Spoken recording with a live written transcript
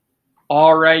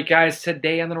All right, guys,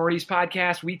 today on the Northeast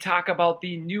Podcast, we talk about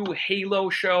the new Halo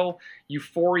show,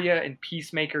 Euphoria and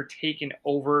Peacemaker taking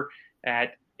over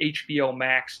at HBO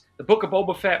Max. The Book of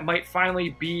Boba Fett might finally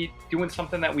be doing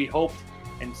something that we hoped,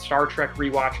 and Star Trek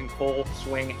rewatch in full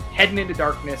swing, heading into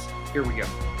darkness. Here we go.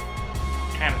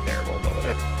 Kind of terrible, but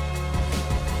whatever.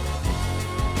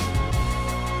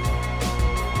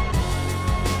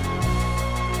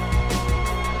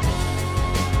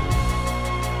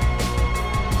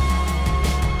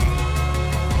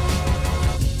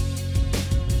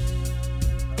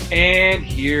 And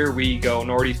here we go,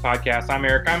 Northeast Podcast. I'm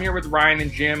Eric. I'm here with Ryan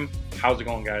and Jim. How's it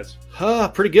going, guys?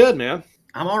 Pretty good, man.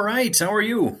 I'm all right. How are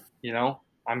you? You know,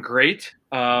 I'm great.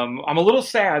 I'm a little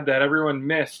sad that everyone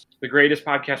missed the greatest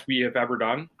podcast we have ever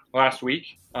done last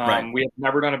week. Right. We have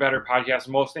never done a better podcast.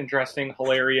 Most interesting,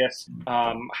 hilarious.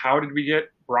 How did we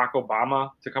get Barack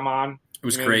Obama to come on? It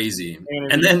was crazy.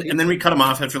 And then we cut him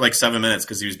off after like 7 minutes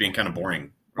because he was being kind of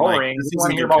boring. Boring. Like, We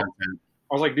want to hear about.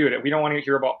 I was like, dude, we don't want to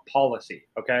hear about policy,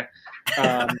 okay?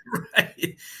 Right.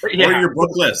 Yeah. Or your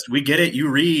book list. We get it. You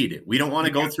read. We don't want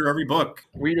to go through every book.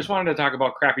 We just wanted to talk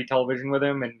about crappy television with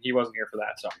him, and he wasn't here for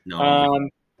that. So, No.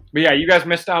 But yeah, you guys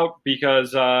missed out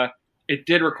because it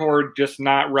did record just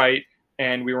not right,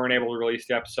 and we weren't able to release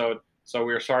the episode. So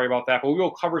we are sorry about that. But we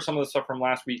will cover some of the stuff from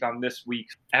last week on this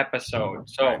week's episode.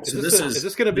 So This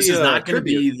is going to be not going to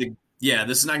be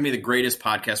this is not going to be the greatest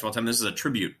podcast of all time. This is a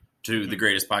tribute to the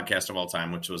greatest podcast of all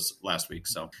time, which was last week.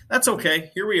 So that's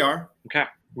okay. Here we are. Okay.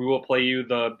 We will play you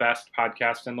the best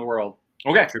podcast in the world.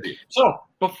 Okay. Tribute. So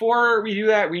before we do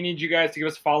that, we need you guys to give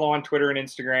us a follow on Twitter and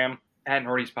Instagram at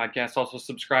Northeast Podcast. Also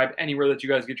subscribe anywhere that you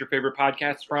guys get your favorite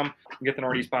podcasts from. You get the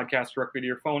Northeast Podcast directly to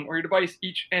your phone or your device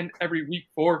each and every week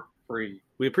for free.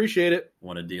 We appreciate it.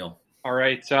 What a deal. All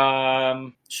right.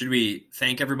 Should we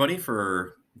thank everybody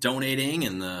for donating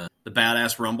and the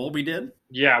badass Rumble we did?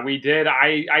 Yeah, we did.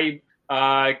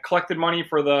 I collected money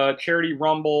for the charity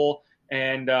Rumble,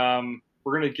 and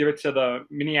we're going to give it to the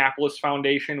Minneapolis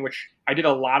Foundation, which I did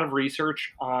a lot of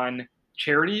research on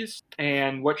charities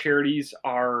and what charities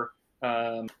are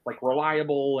like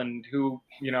reliable and who,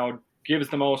 gives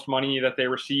the most money that they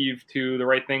receive to the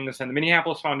right things. And the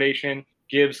Minneapolis Foundation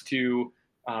gives to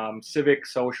civic,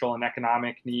 social, and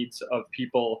economic needs of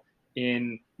people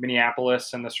in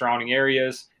Minneapolis and the surrounding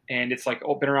areas. And it's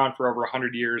been around for over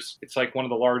 100 years. It's like one of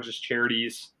the largest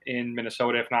charities in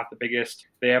Minnesota, if not the biggest.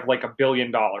 They have like $1 billion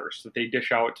that they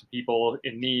dish out to people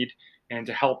in need and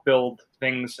to help build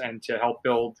things and to help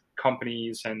build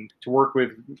companies and to work with,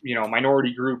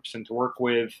 minority groups and to work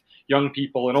with young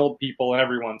people and old people and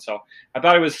everyone. So I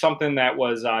thought it was something that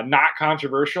was not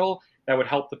controversial that would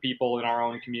help the people in our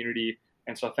own community.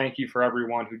 And so thank you for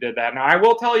everyone who did that. Now, I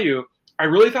will tell you, I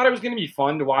really thought it was going to be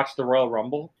fun to watch the Royal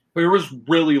Rumble. But it was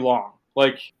really long.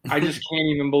 I just can't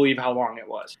even believe how long it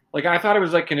was. I thought it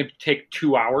was going to take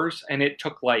 2 hours, and it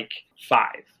took 5.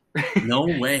 No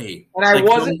way. And I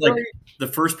wasn't from, the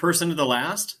first person to the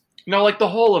last? No, the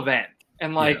whole event.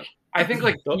 And I think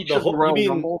each of the Royal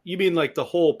Rumble. You mean the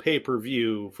whole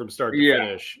pay-per-view from start to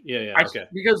finish? Yeah. Okay.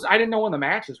 Because I didn't know when the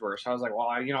matches were, so I was like, well,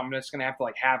 I'm just gonna have to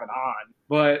have it on.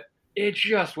 But it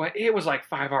just went. It was 5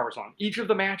 hours long. Each of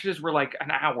the matches were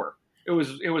an hour. It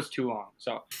was too long.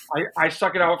 So I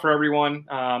stuck it out for everyone.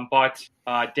 But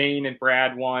Dane and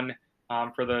Brad won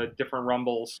for the different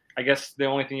Rumbles. I guess the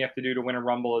only thing you have to do to win a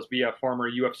Rumble is be a former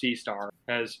UFC star,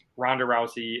 as Ronda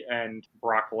Rousey and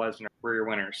Brock Lesnar were your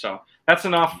winners. So that's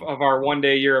enough of our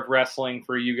one-day year of wrestling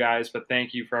for you guys. But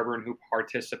thank you for everyone who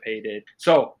participated.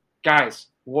 So, guys,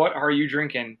 what are you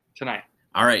drinking tonight?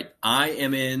 All right. I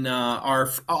am in our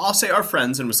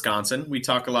friends in Wisconsin. We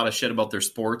talk a lot of shit about their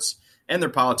sports and their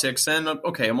politics, and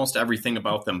almost everything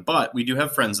about them. But we do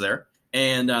have friends there.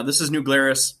 And this is New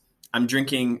Glarus. I'm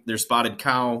drinking their Spotted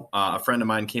Cow. A friend of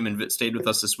mine came and stayed with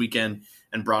us this weekend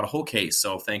and brought a whole case.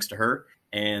 So thanks to her.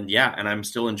 And and I'm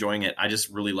still enjoying it. I just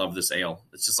really love this ale.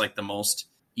 It's just the most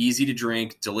easy to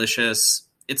drink, delicious.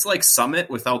 It's like Summit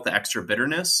without the extra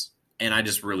bitterness. And I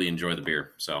just really enjoy the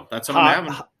beer. So that's what I'm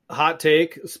having. Hot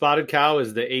take. Spotted Cow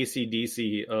is the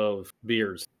AC/DC of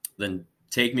beers. Then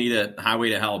take me to Highway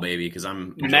to Hell, baby, because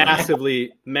I'm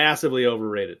massively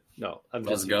overrated. No,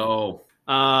 Let's go.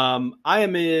 I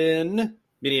am in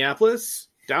Minneapolis,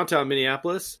 downtown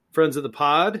Minneapolis. Friends of the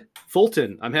pod,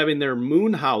 Fulton. I'm having their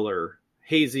Moon Howler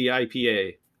Hazy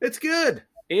IPA. It's good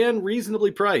and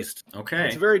reasonably priced. Okay,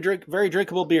 it's a very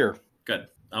drinkable beer. Good.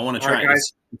 I want to try it.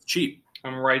 It's cheap.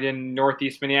 I'm right in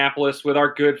Northeast Minneapolis with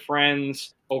our good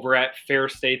friends over at Fair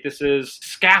State. This is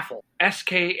Skaffle,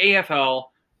 SKAFL.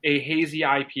 A hazy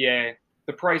IPA.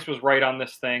 The price was right on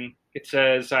this thing. It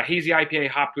says hazy IPA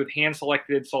hopped with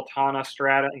hand-selected Sultana,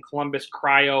 Strata, and Columbus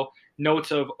Cryo.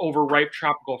 Notes of overripe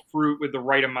tropical fruit with the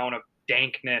right amount of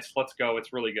dankness. Let's go.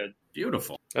 It's really good.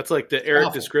 Beautiful. That's like the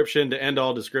Eric description to end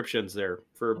all descriptions there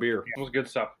for a beer. It was good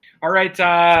stuff. All right,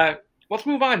 let's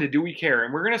move on to Do We Care?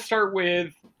 And we're going to start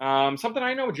with something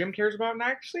I know Jim cares about, and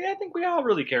actually I think we all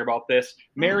really care about this.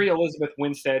 Mary Elizabeth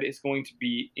Winstead is going to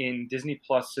be in Disney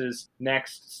Plus's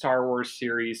next Star Wars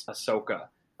series, Ahsoka.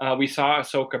 We saw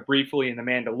Ahsoka briefly in The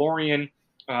Mandalorian,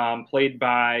 played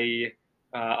by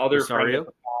other friend of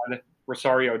the pod,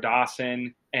 Rosario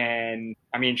Dawson, and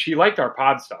I mean, she liked our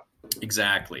pod stuff.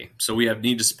 Exactly. So we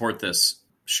need to support this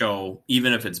show,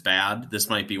 even if it's bad. This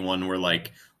might be one where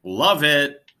like, love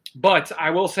it. But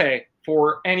I will say,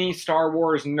 for any Star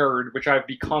Wars nerd, which I've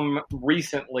become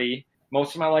recently,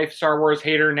 most of my life Star Wars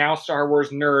hater, now Star Wars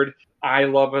nerd, I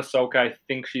love Ahsoka. I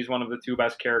think she's one of the 2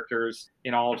 best characters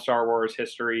in all of Star Wars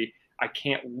history. I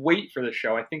can't wait for the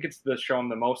show. I think it's the show I'm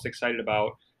the most excited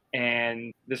about.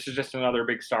 And this is just another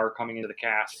big star coming into the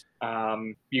cast.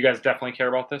 You guys definitely care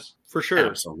about this? For sure.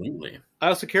 Absolutely. I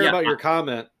also care about your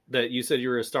comment that you said you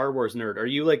were a Star Wars nerd. Are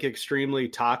you like extremely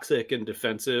toxic and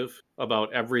defensive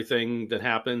about everything that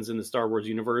happens in the Star Wars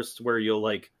universe where you'll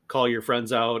like call your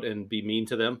friends out and be mean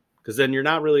to them? Because then you're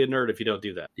not really a nerd if you don't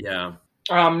do that. Yeah.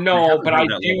 No, but I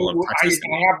do. I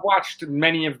have watched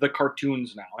many of the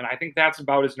cartoons now, and I think that's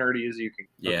about as nerdy as you can.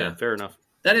 Yeah, okay, fair enough.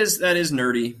 That is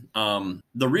nerdy.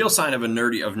 The real sign of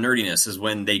nerdiness is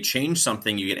when they change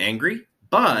something, you get angry.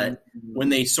 But when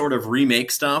they sort of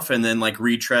remake stuff and then like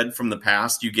retread from the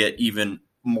past, you get even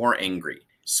more angry.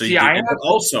 So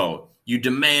you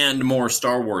demand more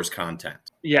Star Wars content.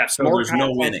 Yes, so there's no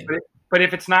winning. But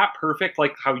if it's not perfect,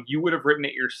 like how you would have written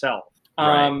it yourself,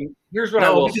 here's what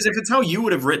because if it's how you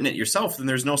would have written it yourself, then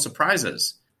there's no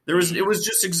surprises. It was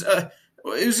just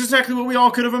exactly what we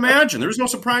all could have imagined. There was no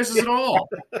surprises at all.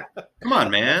 Come on,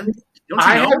 man.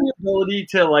 I have the ability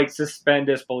to like suspend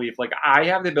disbelief. Like I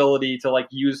have the ability to like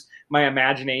use my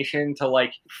imagination to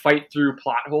like fight through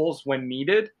plot holes when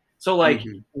needed. So like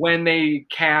when they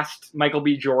cast Michael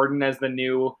B. Jordan as the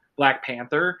new Black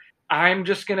Panther, I'm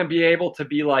just going to be able to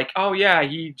be like, oh yeah,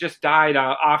 he just died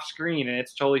off screen and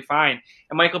it's totally fine.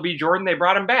 And Michael B. Jordan, they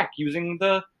brought him back using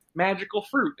the magical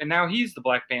fruit and now he's the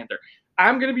Black Panther.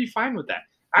 I'm going to be fine with that.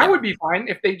 I would be fine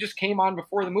if they just came on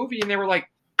before the movie and they were like,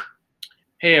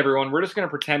 hey, everyone, we're just going to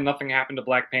pretend nothing happened to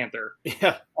Black Panther.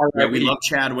 Yeah. We love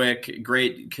Chadwick.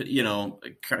 Great,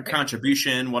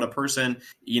 contribution. What a person.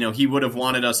 He would have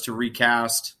wanted us to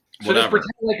recast. So just pretend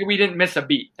like we didn't miss a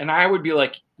beat. And I would be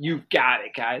like, you got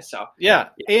it, guys. So yeah.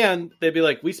 And they'd be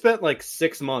like, we spent like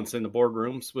 6 months in the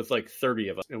boardrooms with like 30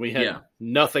 of us, and we had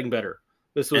nothing better.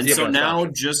 This was so now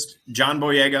just John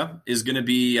Boyega is going to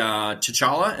be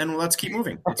T'Challa, and let's keep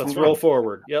moving. Let's roll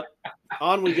forward. Yep.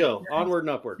 On we go. Onward and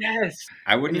upward. Yes.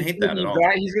 I wouldn't hate that at all.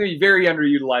 He's going to be very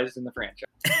underutilized in the franchise.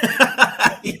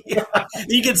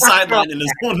 He gets sidelined in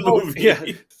his own movie. Yeah.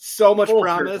 So much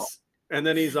promise. And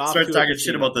then he's off. Starts talking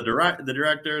shit about the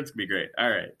director. It's going to be great. All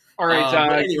right.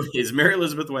 Anyways, Mary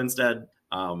Elizabeth Winstead,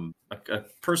 a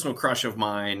personal crush of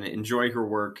mine. Enjoy her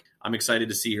work. I'm excited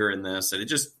to see her in this. And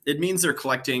it means they're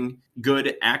collecting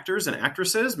good actors and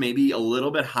actresses, maybe a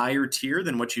little bit higher tier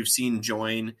than what you've seen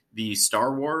join the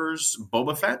Star Wars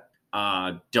Boba Fett.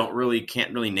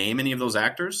 Can't really name any of those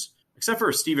actors except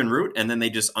for Stephen Root. And then they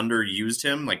just underused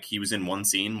him. Like he was in one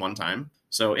scene one time.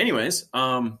 So anyways,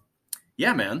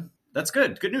 yeah, man, that's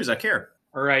good. Good news. I care.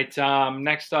 All right.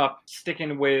 Next up,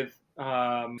 sticking with,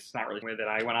 it's not really with it.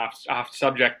 I went off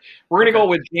subject. We're going to go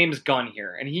with James Gunn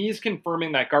here. And he's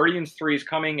confirming that Guardians 3 is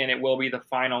coming and it will be the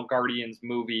final Guardians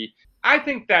movie. I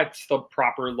think that's the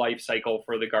proper life cycle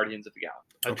for the Guardians of the Galaxy.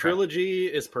 A trilogy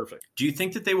is perfect. Do you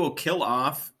think that they will kill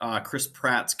off Chris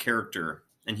Pratt's character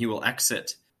and he will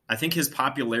exit? I think his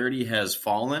popularity has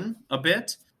fallen a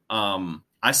bit.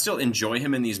 I still enjoy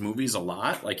him in these movies a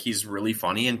lot. Like he's really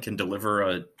funny and can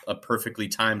deliver a perfectly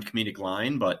timed comedic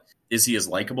line, but is he as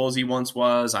likable as he once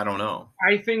was? I don't know.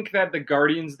 I think that the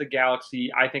Guardians of the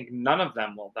Galaxy, I think none of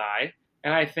them will die.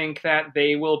 And I think that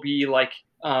they will be like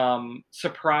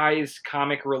surprise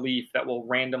comic relief that will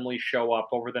randomly show up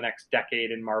over the next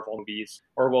decade in Marvel movies,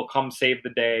 or will come save the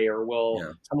day, or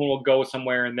someone will go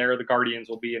somewhere and there the Guardians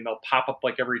will be, and they'll pop up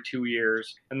like every 2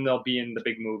 years and they'll be in the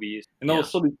big movies and they'll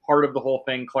still be part of the whole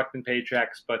thing, collecting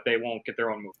paychecks, but they won't get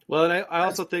their own movie. Well, and I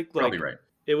also think like right.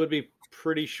 It would be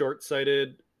pretty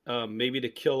short-sighted maybe to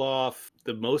kill off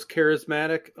the most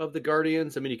charismatic of the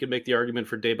Guardians. I mean, you could make the argument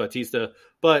for Dave Bautista,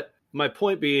 but my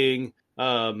point being,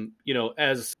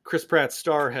 as Chris Pratt's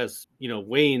star has,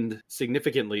 waned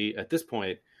significantly at this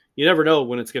point, you never know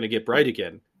when it's going to get bright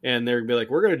again. and they're gonna be like,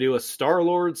 we're gonna do a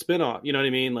Star-Lord spinoff. You know what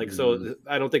I mean? Like, so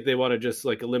I don't think they want to just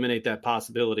like eliminate that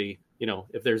possibility.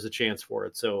 If there's a chance for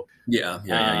it. So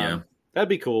yeah. That'd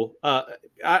be cool.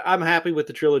 I'm happy with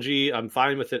the trilogy. I'm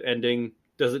fine with it ending.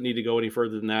 Doesn't need to go any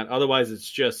further than that.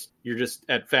 Otherwise, you're just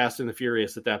at Fast and the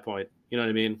Furious at that point. You know what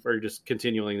I mean? Or you're just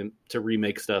continuing to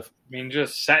remake stuff. I mean,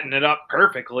 just setting it up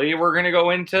perfectly. We're going to go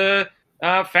into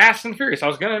Fast and Furious. I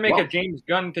was going to make a James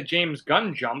Gunn to James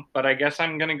Gunn jump, but I guess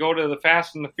I'm going to go to the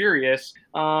Fast and the Furious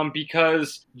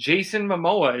because Jason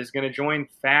Momoa is going to join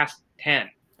Fast 10.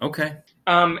 Okay.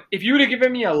 If you would have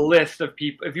given me a list of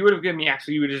people, if you would have given me,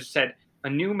 actually, you would have just said a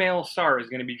new male star is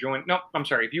going to be joining. No, I'm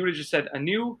sorry. If you would have just said a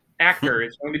new actor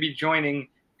is going to be joining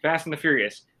Fast and the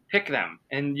Furious, pick them.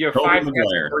 And you have Tobey 5 Maguire.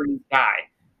 guys before you die.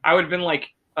 I would have been like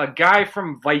a guy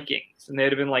from Vikings, and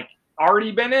they'd have been like,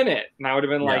 already been in it. And I would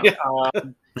have been like,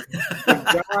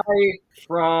 the guy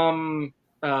from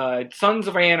Sons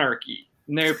of Anarchy.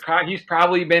 And he's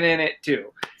probably been in it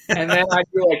too. And then I'd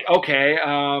be like, okay,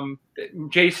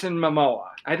 Jason Momoa.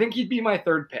 I think he'd be my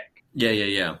third pick.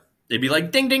 Yeah. They'd be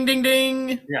like, ding, ding, ding, ding.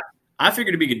 Yeah. I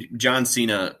figured it'd be John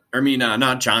Cena.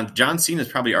 Not John. John Cena's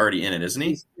probably already in it, isn't he?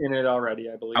 He's in it already,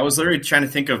 I believe. I was literally trying to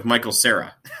think of Michael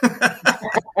Cera.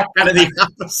 Kind of the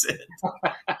opposite.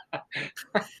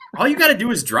 All you got to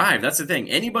do is drive. That's the thing.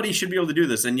 Anybody should be able to do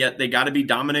this, and yet they got to be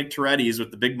Dominic Toretti's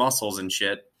with the big muscles and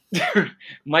shit.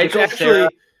 Michael Cera.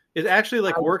 It actually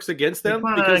like works against them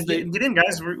Come on, because get in,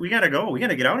 guys. We gotta go. We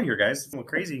gotta get out of here, guys. It's a little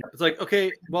crazy. It's like,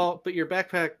 okay, well, but your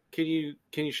backpack, can you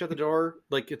shut the door?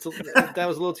 Like that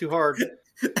was a little too hard.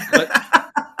 But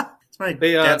it's my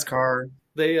dad's car.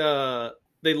 They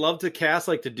love to cast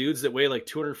like the dudes that weigh like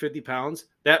 250 pounds.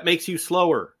 That makes you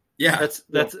slower. Yeah,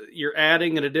 that's you're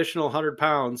adding an additional 100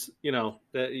 pounds.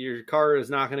 That your car is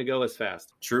not going to go as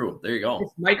fast. True. There you go. If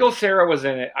Michael Cera was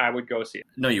in it, I would go see it.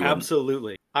 No, you wouldn't.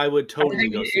 Absolutely. I would totally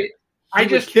go see it. I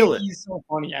just kill think he's so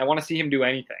funny. I want to see him do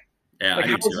anything. Yeah, like, I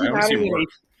do too. I want to see him work.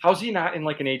 How's he not in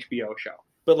like an HBO show?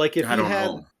 But like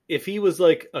if he was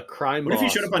like a crime what boss. What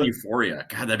if he showed up on Euphoria?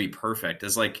 God, that'd be perfect.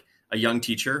 As like a young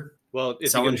teacher. Well,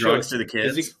 is selling drugs to the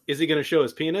kids. Is he going to show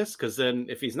his penis? Because then,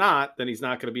 if he's not, then he's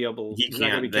not going to be able. He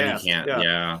can't. He can't.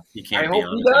 Yeah, he can't. I hope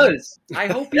he does. I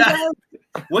hope he does.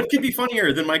 What could be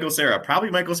funnier than Michael Cera? Probably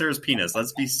Michael Cera's penis.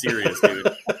 Let's be serious,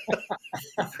 dude.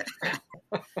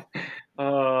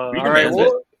 All right,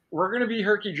 well, we're going to be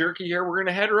herky-jerky here. We're going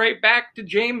to head right back to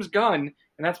James Gunn,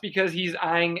 and that's because he's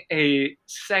eyeing a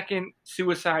second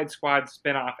Suicide Squad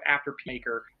spinoff after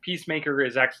Peacemaker. Peacemaker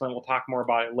is excellent. We'll talk more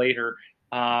about it later.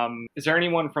 Is there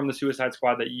anyone from the Suicide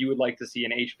Squad that you would like to see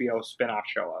an HBO spinoff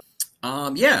show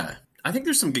of? Yeah, I think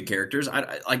there's some good characters.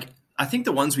 I think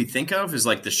the ones we think of is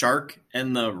like the shark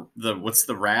and the what's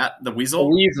the rat, the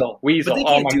weasel. Weasel. But they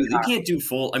can't do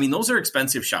full. I mean, those are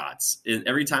expensive shots.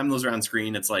 Every time those are on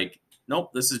screen, it's like,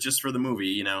 nope, this is just for the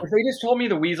movie. If they just told me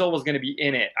the weasel was going to be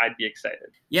in it, I'd be excited.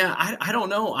 Yeah, I don't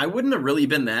know. I wouldn't have really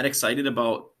been that excited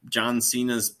about John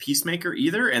Cena's Peacemaker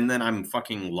either, and then I'm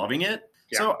fucking loving it.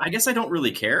 Yeah. So I guess I don't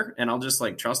really care, and I'll just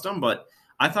like trust him. But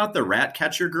I thought the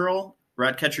Ratcatcher girl,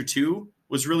 Ratcatcher 2,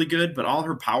 was really good, but all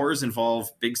her powers involve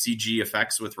big CG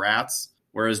effects with rats,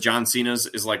 whereas John Cena's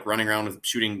is like running around with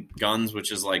shooting guns, which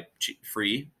is like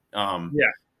free. Yeah,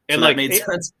 so that made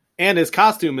sense. And his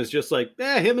costume is just like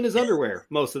him in his underwear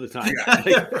most of the time.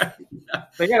 Right.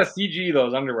 They got to CG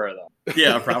those underwear though.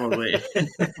 Yeah, probably.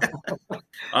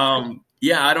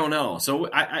 Yeah, I don't know. So,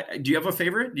 do you have a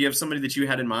favorite? Do you have somebody that you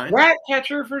had in mind?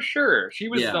 Ratcatcher for sure. She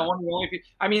was the only.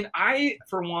 I mean,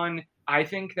 for one, I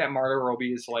think that Margot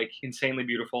Robbie is like insanely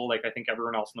beautiful. Like I think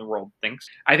everyone else in the world thinks.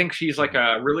 I think she's like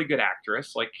a really good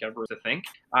actress. Like everyone to think.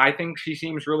 I think she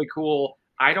seems really cool.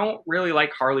 I don't really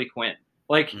like Harley Quinn.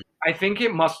 Like I think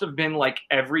it must have been like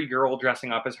every girl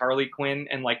dressing up as Harley Quinn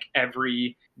and like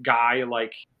every guy,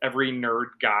 like every nerd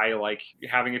guy, like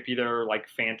having it be their like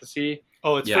fantasy.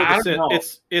 Oh, it's for the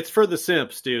simps. It's for the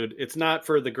simps, dude. It's not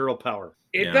for the girl power.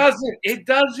 It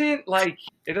doesn't like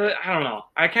it. I don't know.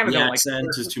 I kind of don't like accent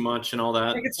is too much and all that.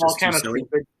 I think it's all kind of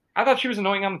stupid. I thought she was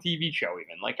annoying on the TV show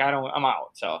even. Like I'm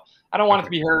out. So I don't want it to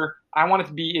be her. I want it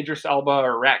to be Idris Elba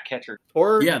or Ratcatcher.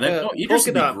 Or Idris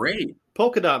would be great.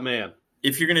 Polka Dot Man.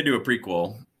 If you're gonna do a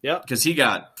prequel, yeah, because he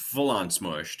got full on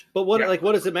smushed. But what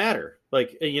does it matter?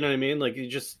 Like, you know what I mean? Like, you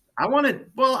just I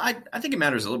wanted. Well, I think it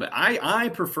matters a little bit. I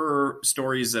prefer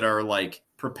stories that are like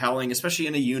propelling, especially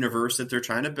in a universe that they're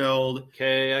trying to build.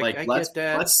 Okay, Like I let's get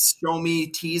that. let's show me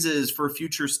teases for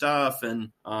future stuff, and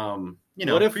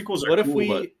prequels are what if cool,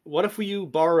 but what if you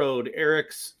borrowed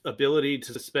Eric's ability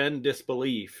to suspend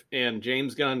disbelief and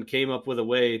James Gunn came up with a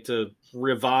way to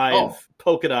revive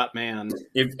Polka Dot Man?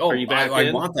 Are you back I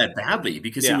in? want that badly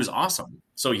because he was awesome.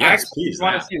 So I yes, actually please.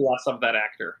 want to see less of that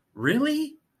actor.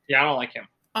 Really? Yeah, I don't like him.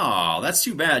 Oh, that's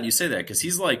too bad you say that because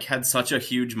he's like had such a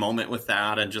huge moment with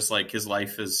that, and just like his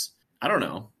life is, I don't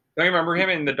know. Don't you remember him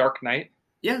in The Dark Knight?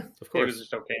 Yeah, Of He was course.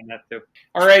 just okay in that too.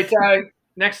 All right,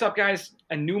 next up, guys,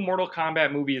 a new Mortal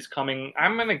Kombat movie is coming.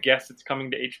 I'm gonna guess it's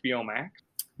coming to HBO Max.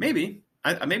 maybe.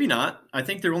 Maybe not. I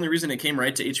think the only reason it came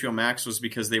right to HBO Max was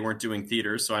because they weren't doing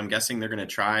theaters, so I'm guessing they're going to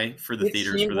try for the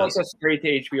theaters seemed for like this. a straight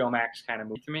to HBO Max kind of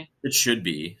movie to me. It should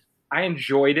be. I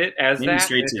enjoyed it as Maybe that.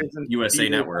 straight If to it's in USA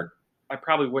theaters, Network. I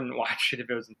probably wouldn't watch it if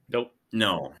it was. Nope.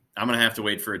 No, I'm going to have to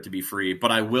wait for it to be free,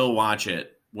 but I will watch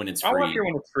it when it's I'll free. watch it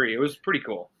when it's free. It was pretty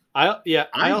cool. I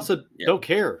also Yeah. don't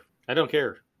care. I don't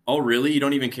care. Oh, really? You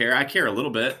don't even care? I care a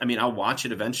little bit. I mean, I'll watch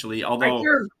it eventually, although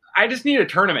I just need a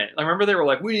tournament. I remember they were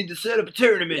like, "We need to set up a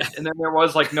tournament," and then there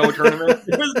was like no tournament.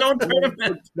 there was no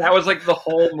tournament. That was like the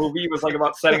whole movie was like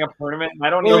about setting up a tournament. And I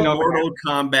don't No even know. Mortal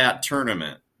Kombat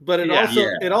tournament. But Yeah.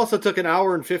 it also took an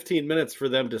hour and 15 minutes for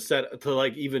them to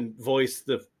like even voice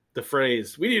the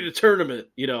phrase, "We need a tournament."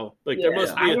 There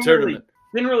must be a tournament.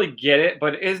 Didn't really get it,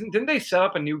 but didn't they set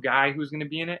up a new guy who's going to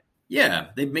be in it? Yeah,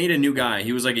 they made a new guy.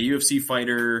 He was like a UFC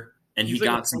fighter, and He's he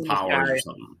like got a some famous powers guy. or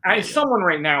something. Someone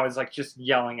right now is like just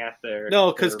yelling at their.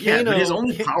 No, 'cause their- Yeah, but his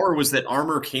only Kano- power was that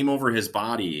armor came over his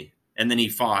body, and then he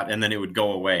fought, and then it would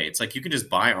go away. It's like you could just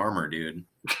buy armor, dude.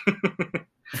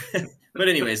 But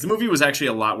anyways, the movie was actually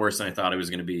a lot worse than I thought it was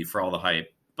going to be for all the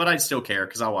hype. But I still care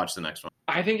because I'll watch the next one.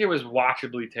 I think it was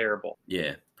watchably terrible.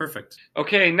 Yeah, perfect.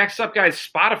 Okay, next up, guys,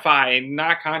 Spotify,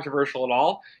 not controversial at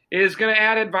all, is going to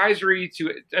add advisories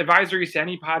to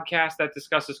any podcast that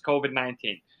discusses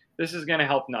COVID-19. This is going to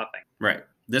help nothing. Right.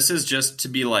 This is just to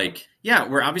be like, yeah,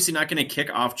 we're obviously not going to kick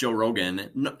off Joe Rogan.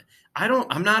 No,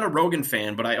 I'm not a Rogan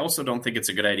fan, but I also don't think it's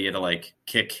a good idea to like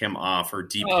kick him off or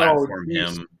deplatform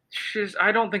him.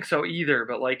 I don't think so either,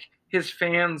 but like his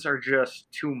fans are just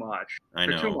too much. I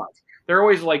They're know. too much. They're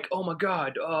always like, "Oh my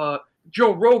God,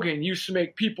 Joe Rogan used to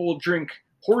make people drink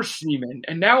horse semen,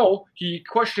 and now he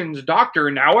questions doctor,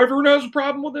 and now everyone has a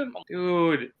problem with him."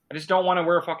 Dude, I just don't want to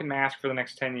wear a fucking mask for the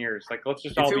next 10 years. Like, let's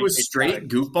just all If it be was straight patriotic.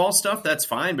 goofball stuff, that's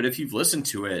fine. But if you've listened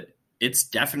to it, it's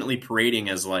definitely parading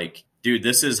as like, dude,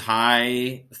 this is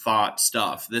high thought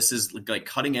stuff. This is like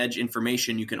cutting edge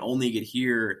information you can only get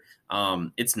here.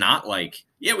 It's not like,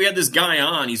 yeah, we had this guy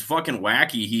on. He's fucking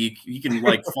wacky. He can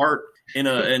like fart and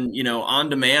on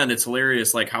demand. It's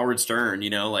hilarious. Like Howard Stern,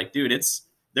 like, dude,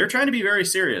 they're trying to be very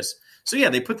serious. So yeah,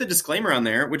 they put the disclaimer on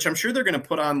there, which I'm sure they're going to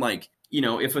put on like,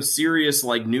 if a serious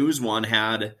like news one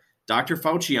had Dr.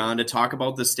 Fauci on to talk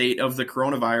about the state of the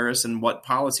coronavirus and what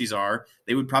policies are,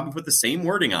 they would probably put the same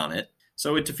wording on it.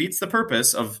 So it defeats the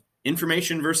purpose of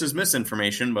information versus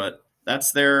misinformation, but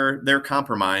that's their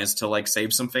compromise to like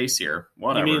save some face here.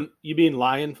 Whatever. You mean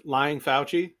lying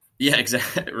Fauci? Yeah,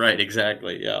 exactly. Right,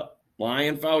 exactly. Yeah.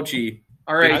 Lying Fauci.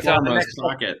 All right, Big the Pharma's next up,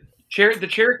 pocket. the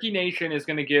Cherokee Nation is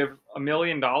going to give $1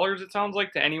 million, it sounds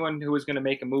like, to anyone who is going to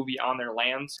make a movie on their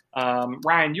lands.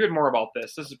 Ryan, you had more about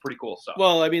this. This is pretty cool stuff.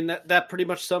 Well, I mean, that pretty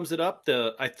much sums it up.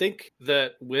 I think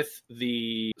that with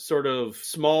the sort of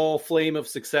small flame of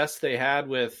success they had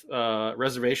with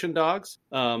Reservation Dogs,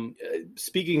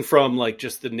 speaking from like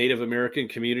just the Native American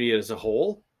community as a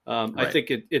whole, Right. I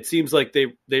think it seems like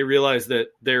they realize that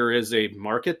there is a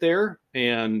market there,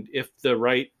 and if the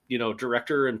right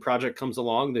director and project comes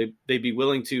along, they'd be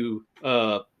willing to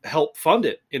help fund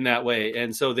it in that way.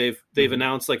 And so they've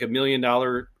announced like $1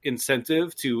 million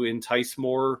incentive to entice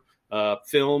more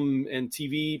film and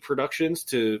TV productions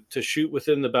to shoot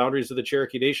within the boundaries of the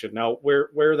Cherokee Nation. Now,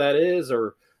 where that is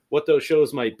or what those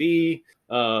shows might be,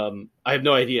 I have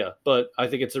no idea. But I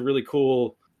think it's a really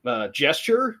cool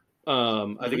gesture.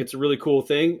 I think it's a really cool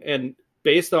thing, and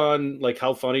based on like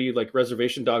how funny like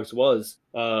Reservation Dogs was,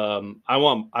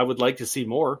 I would like to see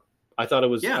more. I thought it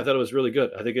was really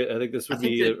good. I think this would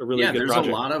be a really good there's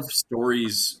project. a lot of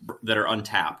stories that are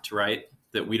untapped, right?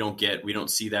 That we don't get. We don't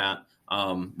see that.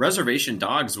 Reservation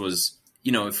Dogs was,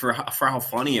 for how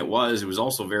funny it was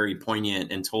also very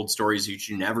poignant and told stories that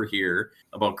you never hear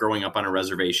about growing up on a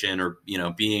reservation or,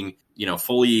 being,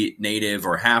 fully native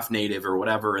or half native or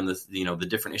whatever. And the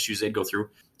different issues they'd go through.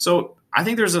 So I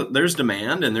think there's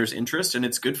demand and there's interest, and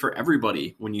it's good for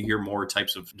everybody when you hear more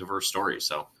types of diverse stories.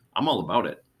 So I'm all about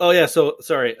it. Oh yeah, so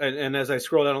sorry. And as I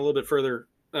scroll down a little bit further,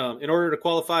 in order to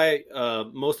qualify,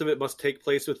 most of it must take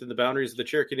place within the boundaries of the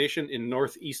Cherokee Nation in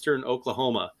northeastern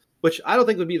Oklahoma, which I don't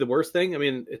think would be the worst thing. I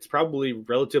mean, it's probably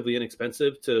relatively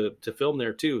inexpensive to film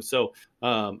there too. So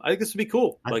I think this would be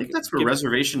cool. I think that's where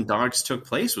Reservation Dogs took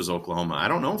place, was Oklahoma. I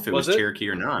don't know if it was Cherokee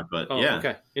or not, but yeah.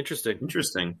 Okay,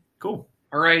 interesting. Cool.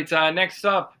 All right, next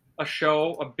up,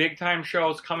 a big time show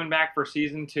is coming back for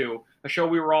season 2. A show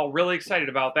we were all really excited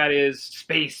about. That is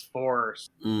Space Force.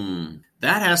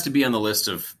 That has to be on the list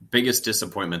of biggest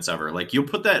disappointments ever. Like, you'll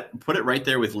put it right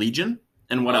there with Legion.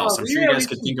 And what else? I'm sure you guys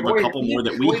could think of a couple more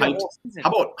that we hyped.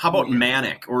 How about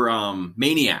Manic or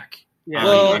Maniac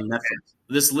on Netflix?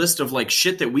 This list of like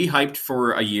shit that we hyped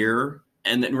for a year,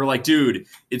 and then we're like, dude,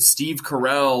 it's Steve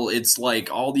Carell, it's like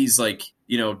all these like,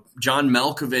 you know, John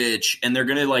Malkovich, and they're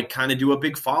gonna like kind of do a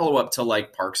big follow up to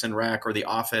like Parks and Rec or The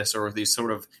Office or these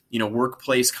sort of, you know,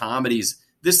 workplace comedies.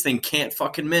 This thing can't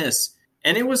fucking miss,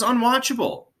 and it was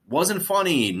unwatchable. Wasn't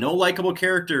funny, no likable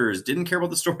characters, didn't care about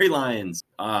the storylines.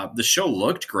 The show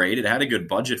looked great. It had a good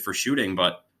budget for shooting,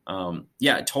 but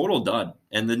total dud.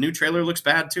 And the new trailer looks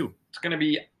bad too. It's going to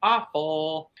be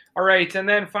awful. All right, and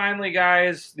then finally,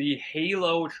 guys, the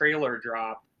Halo trailer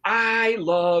drop. I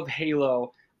love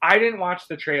Halo. I didn't watch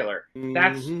the trailer.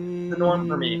 That's the norm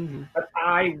for me. But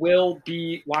I will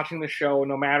be watching the show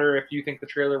no matter if you think the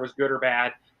trailer was good or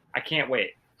bad. I can't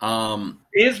wait.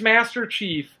 Is Master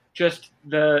Chief just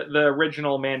the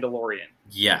original Mandalorian?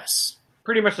 Yes.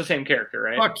 Pretty much the same character,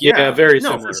 right? Fuck yeah. Very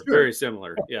similar. Sure. Very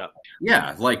similar. Yeah.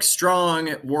 Yeah, like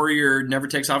strong warrior, never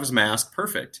takes off his mask.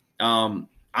 Perfect.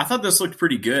 I thought this looked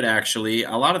pretty good, actually.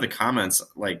 A lot of the comments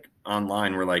like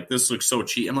online were like, this looks so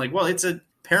cheap. I'm like, well, it's a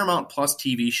Paramount Plus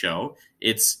TV show.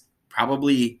 It's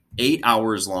probably 8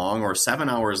 hours long or 7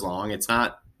 hours long. It's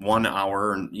not 1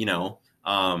 hour, you know.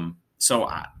 So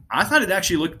I thought it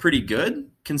actually looked pretty good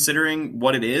considering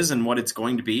what it is and what it's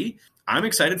going to be. I'm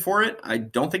excited for it. I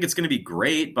don't think it's going to be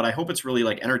great, but I hope it's really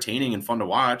like entertaining and fun to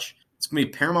watch. It's going to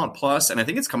be Paramount Plus, and I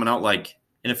think it's coming out like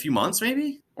in a few months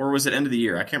maybe? Or was it end of the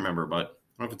year? I can't remember, but I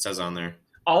don't know if it says on there.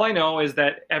 All I know is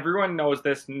that everyone knows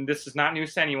this, and this is not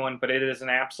news to anyone, but it is an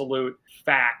absolute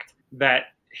fact that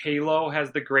Halo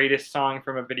has the greatest song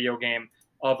from a video game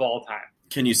of all time.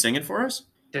 Can you sing it for us?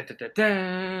 Yeah. I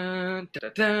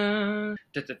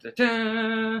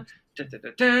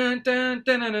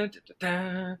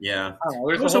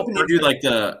was hoping you do like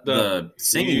the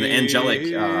singing, the angelic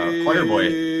choir boy.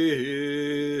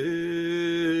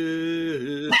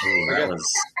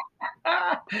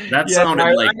 That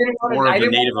sounded like more of a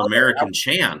Native American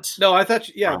chant. No, I thought,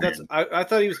 I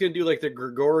thought he was going to do like the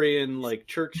Gregorian like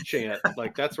church chant.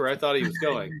 Like that's where I thought he was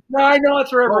going. No, I know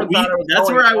that's where everyone thought it was That's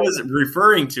going. where I was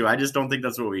referring to. I just don't think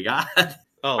that's what we got.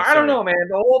 Oh, I don't know, man.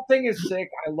 The whole thing is sick.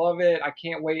 I love it. I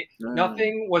can't wait.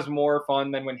 Nothing was more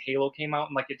fun than when Halo came out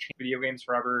and like it changed video games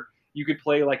forever. You could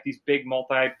play like these big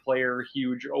multiplayer,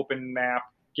 huge open map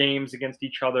games against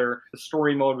each other. The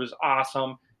story mode was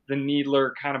awesome. The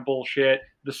Needler kind of bullshit.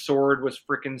 The sword was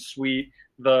freaking sweet.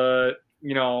 The,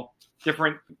 you know,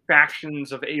 different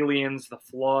factions of aliens, the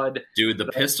Flood. Dude, the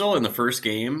pistol in the first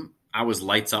game, I was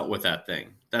lights out with that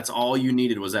thing. That's all you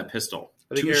needed was that pistol.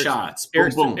 2 shots. Boom,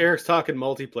 boom. Eric's talking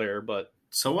multiplayer, but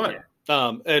so what?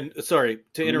 Yeah. And sorry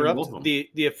to interrupt.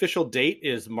 The official date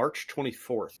is March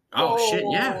 24th. Oh shit!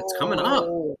 Yeah, it's coming up.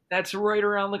 That's right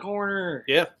around the corner.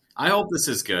 Yeah. I hope this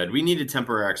is good. We need to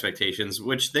temper our expectations,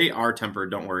 which they are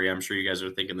tempered. Don't worry. I'm sure you guys are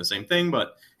thinking the same thing.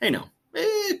 But hey, no,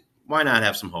 why not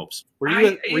have some hopes?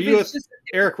 Eric? Were you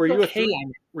a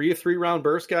 3-round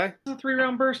burst guy? What does a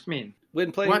 3-round burst mean?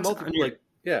 When playing multiplayer,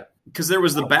 yeah. Because there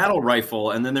was the battle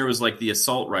rifle, and then there was like the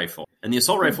assault rifle, and the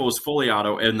assault rifle was fully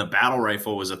auto, and the battle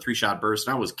rifle was a 3-shot burst,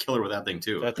 and I was killer with that thing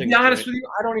too. To be honest with you,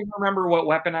 I don't even remember what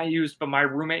weapon I used, but my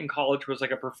roommate in college was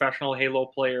like a professional Halo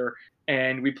player,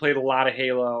 and we played a lot of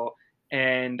Halo.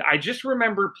 And I just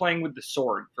remember playing with the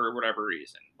sword for whatever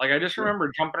reason. Like I just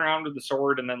remember jumping around with the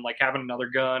sword and then like having another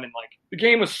gun, and like the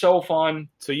game was so fun.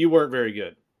 So you weren't very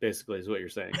good, basically, is what you're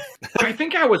saying. I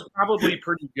think I was probably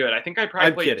pretty good. I think I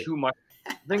probably played too much.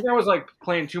 I think I was like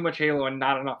playing too much Halo and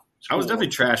not enough. I was definitely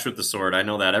trash with the sword. I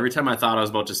know that. Every time I thought I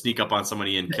was about to sneak up on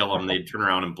somebody and kill them, they'd turn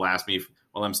around and blast me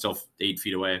while I'm still 8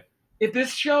 feet away. If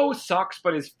this show sucks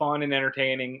but is fun and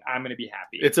entertaining, I'm going to be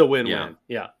happy. It's a win-win.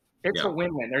 Yeah. It's a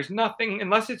win-win. There's nothing,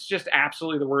 unless it's just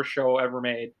absolutely the worst show ever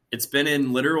made. It's been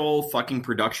in literal fucking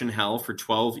production hell for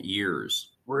 12 years.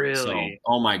 Really? So,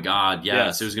 oh my God,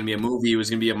 yes. It was going to be a movie. It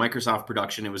was going to be a Microsoft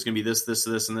production. It was going to be this,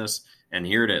 and this. And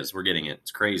here it is. We're getting it.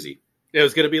 It's crazy. It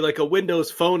was going to be like a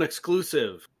Windows Phone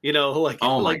exclusive. You know, like,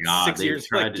 oh my God, 6 years,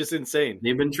 like just insane.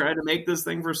 They've been trying to make this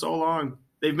thing for so long.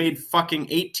 They've made fucking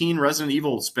 18 Resident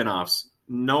Evil spinoffs.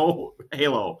 No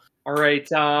Halo. All right.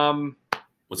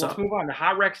 Let's Let's move on to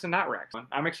hot wrecks and not wrecks.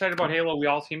 I'm excited about Halo. We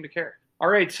all seem to care. All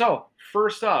right. So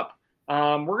first up,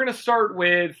 we're going to start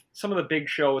with some of the big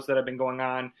shows that have been going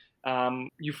on.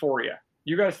 Euphoria.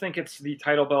 You guys think it's the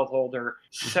title belt holder.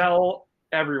 Sell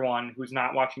everyone who's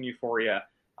not watching Euphoria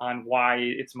on why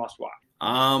it's must watch.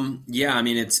 Yeah, I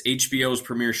mean, it's HBO's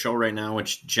premiere show right now,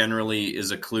 which generally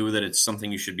is a clue that it's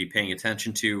something you should be paying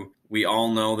attention to. We all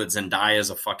know that Zendaya is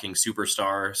a fucking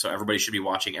superstar, so everybody should be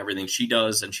watching everything she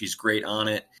does, and she's great on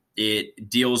it. It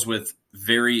deals with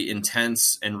very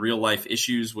intense and real-life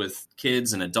issues with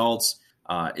kids and adults.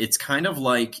 It's kind of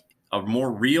like a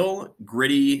more real,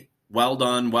 gritty,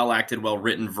 well-done, well-acted,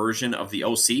 well-written version of the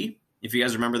OC, if you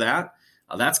guys remember that.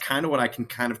 That's kind of what I can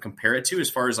kind of compare it to as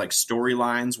far as like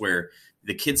storylines where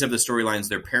the kids have the storylines,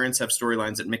 their parents have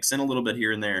storylines that mix in a little bit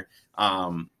here and there.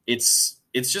 It's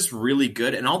just really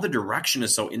good. And all the direction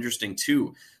is so interesting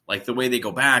too. Like the way they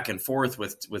go back and forth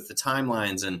with the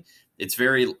timelines, and it's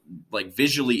very like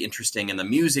visually interesting, and the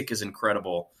music is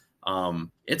incredible.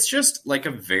 It's just like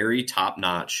a very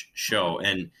top-notch show,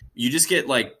 and you just get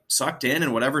like sucked in,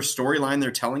 and whatever storyline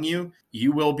they're telling you,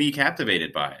 you will be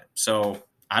captivated by it. So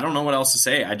I don't know what else to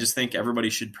say. I just think everybody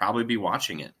should probably be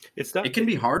watching it. It can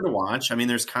be hard to watch. I mean,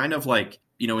 there's kind of like,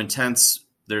 intense.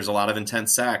 There's a lot of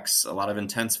intense sex, a lot of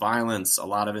intense violence, a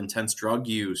lot of intense drug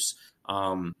use.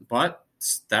 But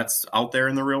that's out there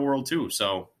in the real world too.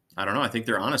 So I don't know. I think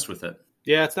they're honest with it.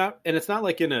 Yeah, it's not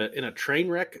like in a train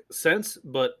wreck sense,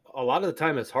 but a lot of the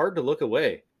time it's hard to look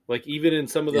away. Like even in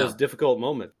some of those difficult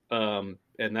moments. And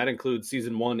that includes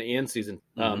season 1 and season.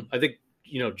 I think,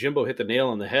 Jimbo hit the nail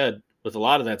on the head with a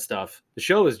lot of that stuff. The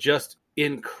show is just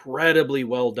incredibly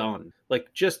well done.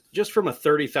 Like just from a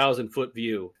 30,000 foot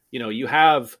view, you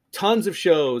have tons of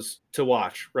shows to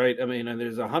watch, right? I mean, and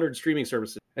there's 100 streaming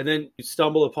services, and then you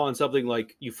stumble upon something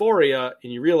like Euphoria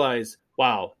and you realize,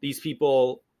 wow, these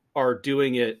people are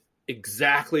doing it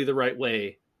exactly the right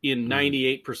way in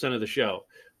 98% of the show.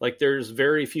 Like there's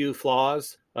very few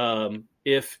flaws.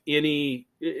 If any,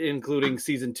 including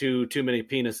season 2, too many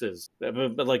penises.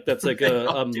 But like that's like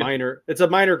a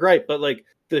minor gripe. But like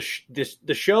the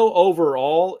show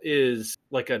overall is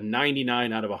like a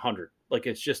 99 out of 100. Like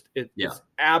it's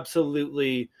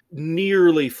absolutely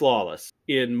nearly flawless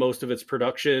in most of its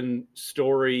production,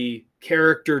 story,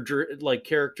 character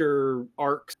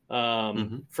arcs.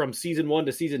 From season 1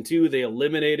 to season 2, they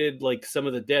eliminated like some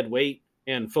of the dead weight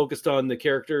and focused on the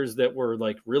characters that were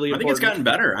like really important. I think it's gotten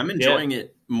better. I'm enjoying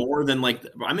it more than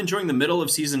I'm enjoying the middle of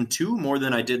season 2 more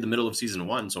than I did the middle of season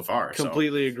 1 so far.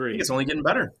 Completely agree. I think it's only getting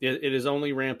better. It is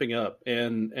only ramping up,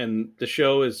 and the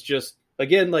show is just,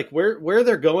 again, like where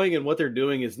they're going and what they're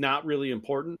doing is not really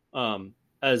important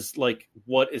as like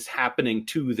what is happening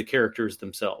to the characters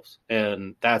themselves.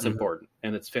 And that's important.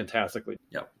 And it's fantastically.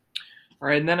 Yep. All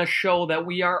right. And then a show that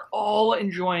we are all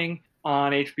enjoying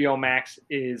on HBO Max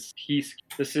is Peace.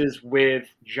 This is with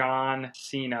John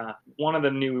Cena, one of the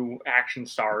new action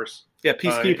stars. Yeah,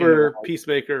 Peacekeeper,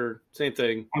 Peacemaker, same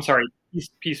thing. I'm sorry,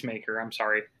 Peacemaker. I'm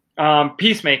sorry.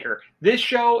 Peacemaker. This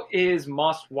show is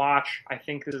must watch. I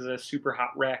think this is a super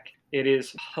hot wreck. It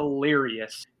is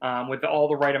hilarious with all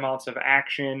the right amounts of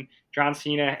action. John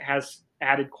Cena has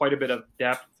added quite a bit of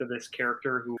depth to this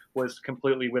character who was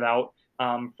completely without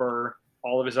for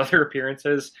all of his other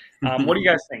appearances. What do you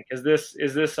guys think? Is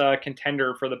this a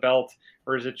contender for the belt,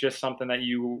 or is it just something that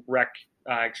you wreck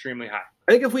extremely high?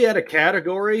 I think if we had a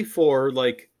category for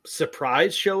like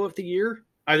surprise show of the year,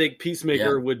 I think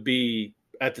Peacemaker would be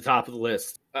at the top of the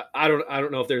list. I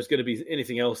don't know if there's going to be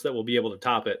anything else that will be able to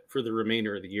top it for the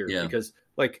remainder of the year, because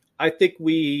like I think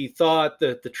we thought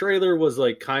that the trailer was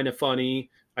like kind of funny.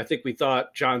 I think we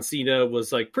thought John Cena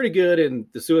was like pretty good in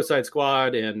the Suicide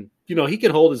Squad, and he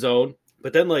can hold his own.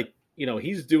 But then like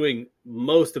he's doing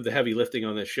most of the heavy lifting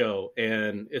on this show,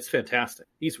 and it's fantastic.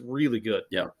 He's really good.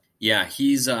 Yeah,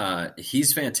 he's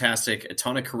fantastic. A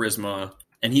ton of charisma,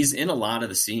 and he's in a lot of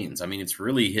the scenes. I mean, it's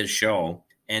really his show.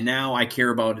 And now I care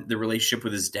about the relationship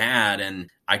with his dad, and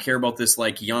I care about this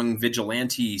like young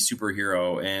vigilante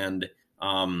superhero, and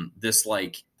this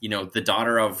like the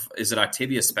daughter of, is it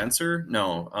Octavia Spencer?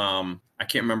 No, I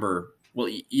can't remember. Well,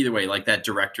 either way, like that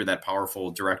director, that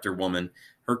powerful director woman,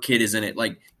 her kid is in it.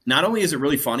 Like, not only is it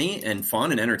really funny and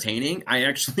fun and entertaining, I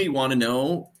actually want to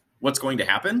know what's going to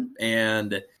happen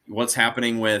and what's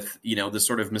happening with this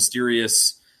sort of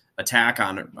mysterious attack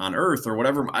on Earth or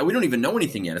whatever. We don't even know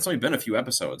anything yet. It's only been a few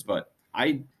episodes, but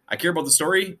I care about the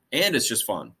story, and it's just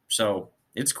fun. So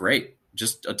it's great.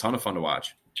 Just a ton of fun to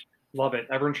watch. Love it.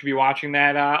 Everyone should be watching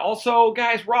that. Also,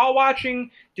 guys, we're all watching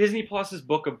Disney Plus's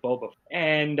Book of Boba Fett.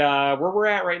 And where we're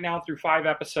at right now through 5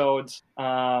 episodes,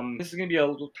 this is going to be a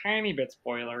little tiny bit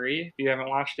spoilery. If you haven't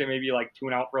watched it, maybe like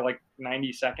tune out for like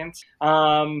 90 seconds.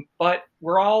 But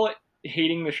we're all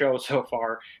hating the show so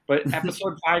far. But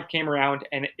episode 5 came around,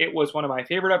 and it was one of my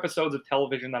favorite episodes of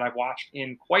television that I've watched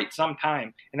in quite some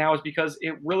time. And that was because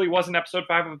it really wasn't episode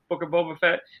 5 of Book of Boba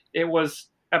Fett. It was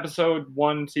episode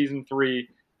 1, season 3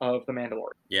 of The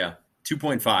Mandalorian. Yeah,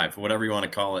 2.5, whatever you want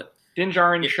to call it. Din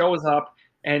Djarin shows up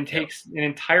and takes an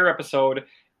entire episode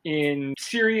in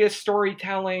serious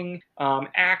storytelling,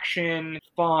 action,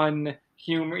 fun,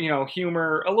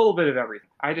 humor, a little bit of everything.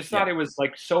 I just thought it was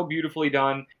like so beautifully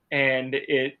done, and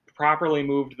it properly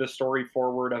moved the story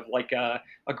forward of like a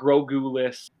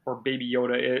Grogu-less or Baby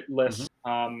Yoda-less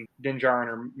Din Djarin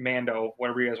or Mando,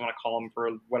 whatever you guys want to call him for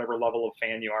whatever level of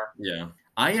fan you are. Yeah.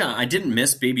 I didn't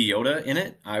miss Baby Yoda in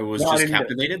it. I was just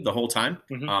captivated the whole time.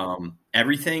 Mm-hmm.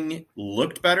 Everything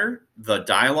looked better. The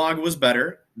dialogue was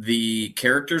better. The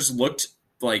characters looked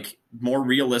like more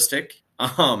realistic.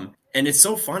 And it's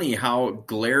so funny how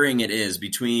glaring it is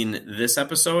between this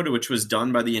episode, which was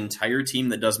done by the entire team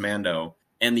that does Mando,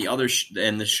 and the other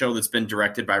and the show that's been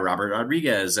directed by Robert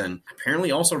Rodriguez and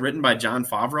apparently also written by Jon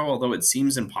Favreau, although it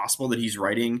seems impossible that he's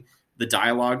writing the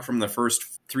dialogue from the first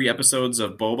 3 episodes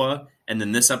of Boba and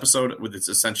then this episode with its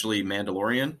essentially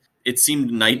Mandalorian. It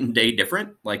seemed night and day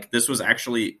different. Like, this was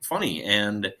actually funny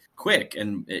and quick,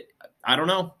 and I don't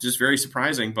know, just very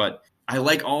surprising. But I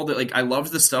like all the, like, I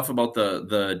loved the stuff about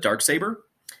the Darksaber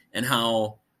and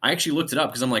how I actually looked it up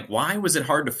because I'm like, why was it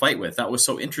hard to fight with? That was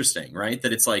so interesting, right?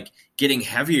 That it's like getting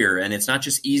heavier and it's not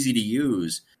just easy to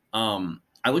use.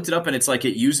 I looked it up and it's like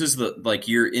it uses the like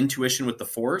your intuition with the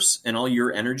Force and all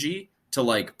your energy to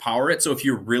like power it. So if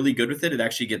you're really good with it, it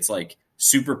actually gets like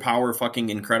super power fucking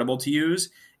incredible to use.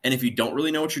 And if you don't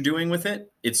really know what you're doing with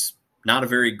it, it's not a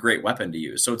very great weapon to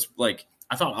use. So it's like,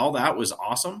 I thought all that was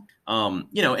awesome. And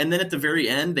then at the very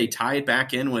end, they tie it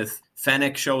back in with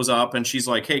Fennec shows up and she's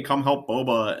like, hey, come help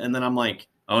Boba. And then I'm like,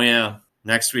 oh yeah,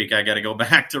 next week I got to go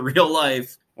back to real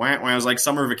life. When I was like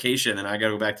summer vacation and I got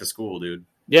to go back to school, dude.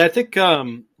 Yeah, I think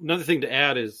another thing to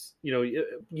add is,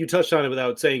 you touched on it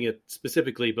without saying it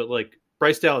specifically, but like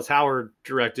Bryce Dallas Howard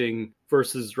directing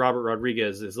versus Robert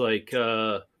Rodriguez is like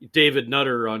David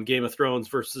Nutter on Game of Thrones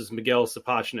versus Miguel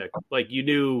Sapochnik. Like, you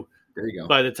knew there you go.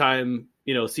 By the time,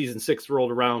 season 6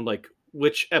 rolled around, like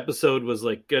which episode was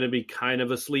like going to be kind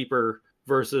of a sleeper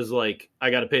versus like, I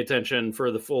got to pay attention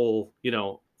for the full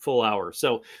hour.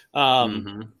 So,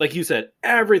 like you said,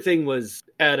 everything was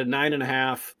at a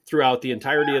 9.5 throughout the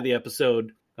entirety of the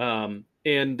episode.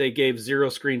 And they gave 0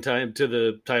 screen time to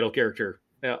the title character.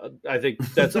 I think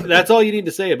that's all you need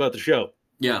to say about the show.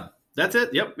 Yeah, that's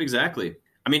it. Yep, exactly.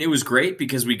 I mean, it was great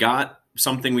because we got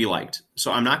something we liked.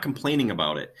 So I'm not complaining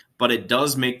about it, but it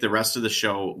does make the rest of the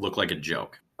show look like a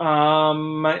joke.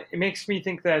 It makes me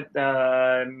think that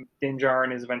Din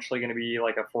Djarin is eventually going to be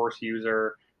like a Force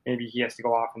user. Maybe he has to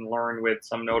go off and learn with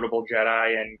some notable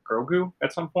Jedi and Grogu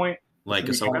at some point. Like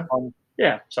Ahsoka?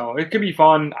 Yeah, so it could be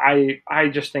fun. I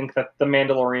just think that The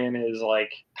Mandalorian is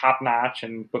like top notch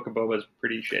and Book of Boba is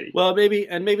pretty shitty. Well, maybe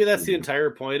that's the entire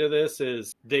point of this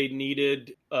is they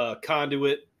needed a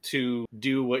conduit to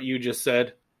do what you just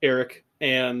said, Eric,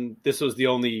 and this was the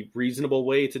only reasonable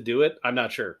way to do it. I'm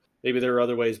not sure. Maybe there are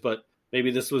other ways, but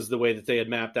maybe this was the way that they had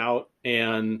mapped out,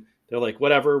 and they're like,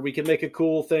 whatever, we can make a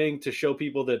cool thing to show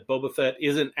people that Boba Fett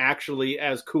isn't actually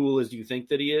as cool as you think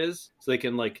that he is. So they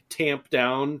can like tamp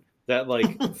down that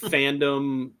like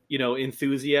fandom,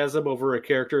 enthusiasm over a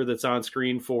character that's on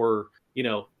screen for,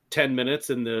 10 minutes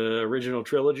in the original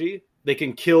trilogy. They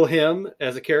can kill him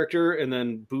as a character and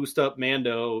then boost up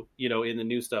Mando, in the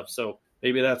new stuff. So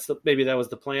maybe that was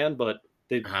the plan, but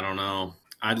I don't know.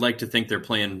 I'd like to think they're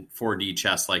playing 4D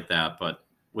chess like that, but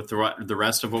with the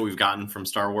rest of what we've gotten from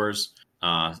Star Wars,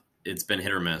 it's been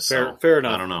hit or miss. Fair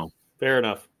enough. I don't know. Fair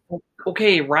enough.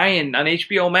 Okay, Ryan, on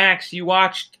HBO Max, you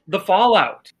watched The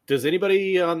Fallout. Does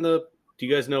anybody do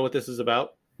you guys know what this is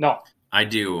about? No. I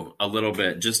do, a little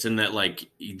bit, just in that, like,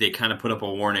 they kind of put up a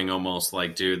warning almost,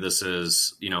 like, dude, this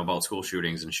is, about school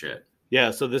shootings and shit.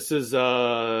 Yeah, so this is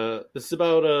about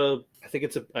I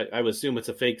think I would assume it's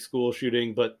a fake school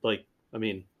shooting, but, like, I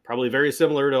mean, probably very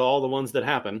similar to all the ones that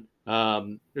happen.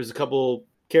 There's a couple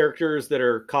characters that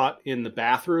are caught in the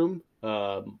bathroom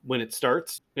when it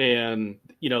starts, and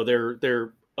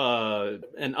they're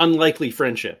an unlikely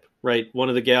friendship, right? One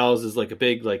of the gals is like a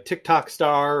big like TikTok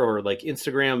star or like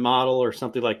Instagram model or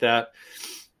something like that,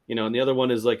 and the other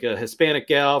one is like a Hispanic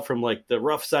gal from like the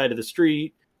rough side of the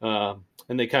street, and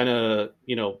they kind of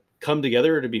come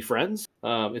together to be friends.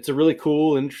 It's a really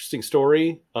cool, interesting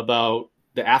story about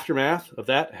the aftermath of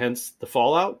that, hence the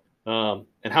fallout, and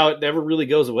how it never really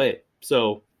goes away.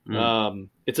 So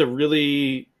it's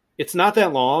not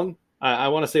that long. I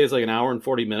want to say it's like an hour and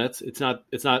 40 minutes. It's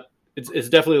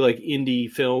definitely like indie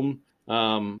film,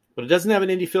 but it doesn't have an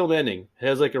indie film ending. It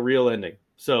has like a real ending.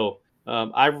 So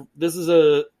this is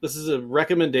a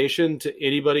recommendation to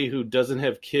anybody who doesn't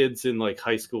have kids in like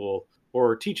high school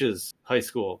or teaches high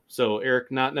school. So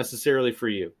Eric, not necessarily for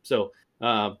you. So,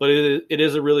 but it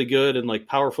is a really good and like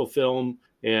powerful film.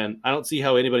 And I don't see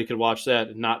how anybody could watch that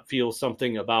and not feel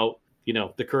something about,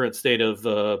 the current state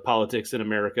of politics in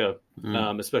America,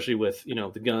 especially with,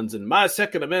 the guns and my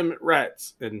Second Amendment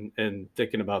rights and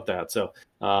thinking about that. So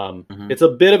it's a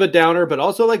bit of a downer, but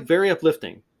also like very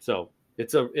uplifting. So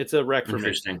it's a rec for me.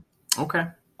 Interesting. Okay.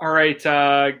 All right,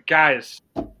 guys,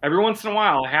 every once in a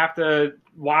while I have to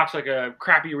watch like a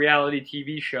crappy reality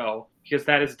TV show because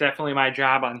that is definitely my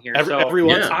job on here. Every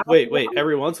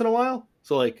once in a while?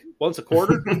 So like once a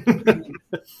quarter?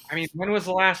 I mean, when was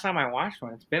the last time I watched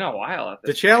one? It's been a while at this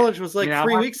The challenge was like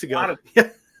 3 weeks ago.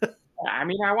 I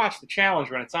mean, I watch the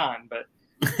challenge when it's on, but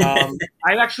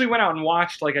I actually went out and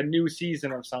watched like a new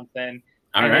season of something.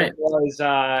 All right. It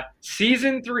was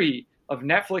season 3 of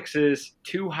Netflix's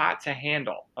Too Hot to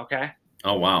Handle. Okay.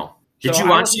 Oh, wow. Did you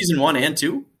watch season 1 and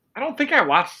 2? I don't think I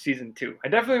watched season 2. I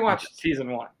definitely watched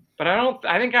season 1, but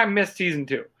I think I missed season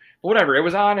 2. Whatever. It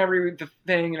was on every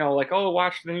thing, like, oh,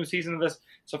 watch the new season of this.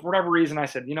 So for whatever reason, I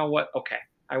said, you know what? Okay,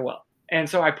 I will. And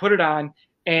so I put it on,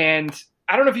 and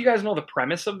I don't know if you guys know the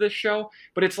premise of this show,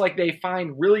 but it's like they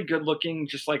find really good looking,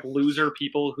 just like loser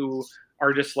people who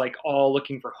are just like all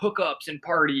looking for hookups and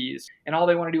parties, and all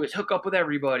they want to do is hook up with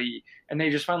everybody. And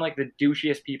they just find like the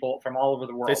douchiest people from all over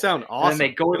the world. They sound awesome.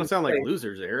 They don't sound like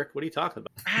losers, Eric. What are you talking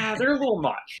about? They're a little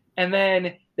much. And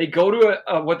then they go to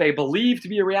what they believe to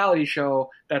be a reality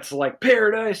show that's like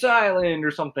Paradise Island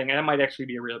or something. And it might actually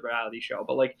be a real reality show,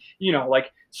 but like,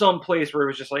 like some place where it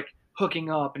was just like hooking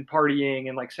up and partying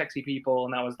and like sexy people.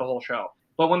 And that was the whole show.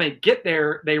 But when they get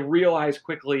there, they realize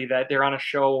quickly that they're on a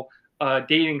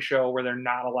dating show where they're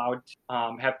not allowed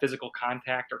to have physical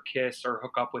contact or kiss or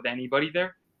hook up with anybody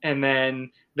there. And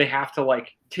then they have to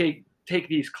like take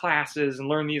these classes and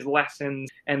learn these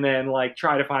lessons and then like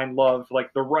try to find love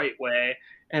like the right way.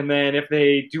 And then if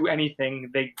they do anything,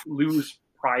 they lose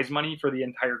prize money for the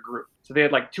entire group. So they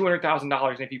had like $200,000.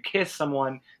 And if you kiss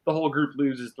someone, the whole group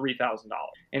loses $3,000.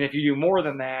 And if you do more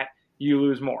than that, you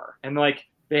lose more. And like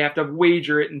they have to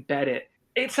wager it and bet it.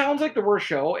 It sounds like the worst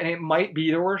show, and it might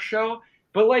be the worst show,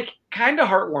 but like kind of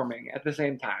heartwarming at the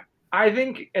same time. I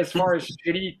think as far as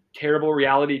shitty, terrible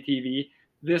reality TV,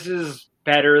 this is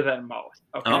better than most.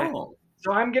 Okay. Oh.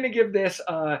 So I'm going to give this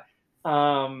I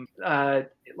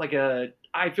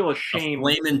feel ashamed. A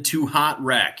flaming too hot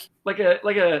wreck. Like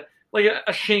a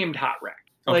shamed hot wreck.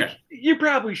 Okay. Like you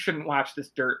probably shouldn't watch this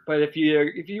dirt, but if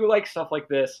you like stuff like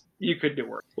this, you could do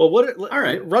worse. Well, all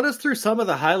right, run us through some of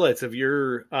the highlights of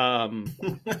your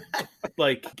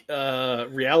reality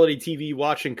TV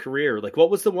watching career. Like, what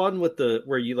was the one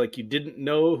where you didn't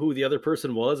know who the other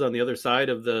person was on the other side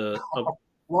of the?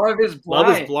 Love is Blind.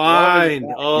 Love is Blind.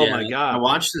 Oh my god! I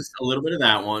watched a little bit of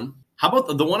that one. How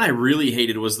about the one I really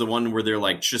hated was the one where they're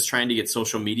like just trying to get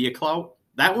social media clout.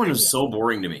 That one was so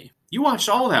boring to me. You watched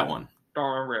all of that one. Don't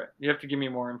remember it. You have to give me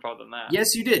more info than that.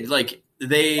 Yes, you did. Like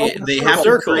they have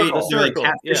to create. They're like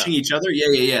catfishing each other.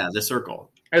 Yeah. The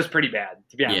Circle. It was pretty bad,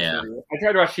 to be honest with you. I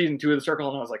tried to watch season 2 of The Circle,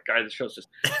 and I was like, guys, this show's just.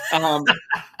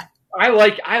 I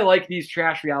like these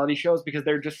trash reality shows because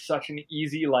they're just such an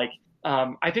easy like.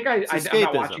 I think I'm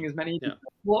not watching as many. Yeah.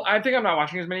 Well, I think I'm not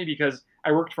watching as many because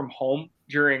I worked from home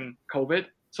during COVID,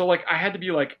 so like I had to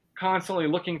be like constantly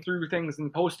looking through things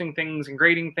and posting things and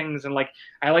grading things, and like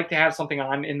I like to have something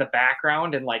on in the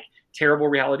background, and like terrible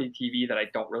reality TV that I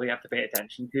don't really have to pay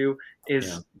attention to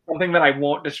is something that I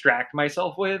won't distract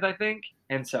myself with, I think.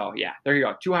 And so there you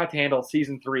go. Too Hot to Handle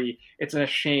season 3. It's an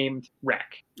ashamed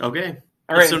wreck. Okay.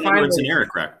 All right. So it's an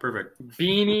Eric wreck. Perfect.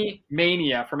 Beanie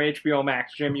Mania from HBO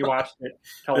Max. Jim, you watched it.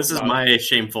 This is my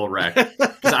shameful wreck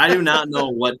because I do not know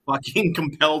what fucking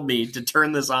compelled me to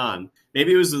turn this on.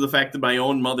 Maybe it was the fact that my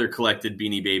own mother collected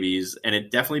Beanie Babies, and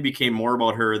it definitely became more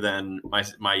about her than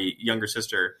my younger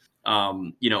sister.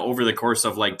 Over the course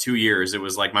of like 2 years, it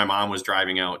was like my mom was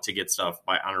driving out to get stuff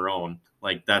on her own.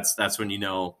 Like that's when you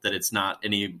know that it's not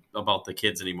any about the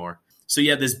kids anymore. So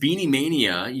this Beanie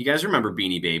Mania, you guys remember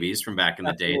Beanie Babies from back in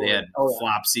the day? They had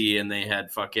Flopsy and they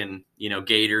had fucking,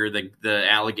 Gator,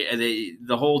 the alligator,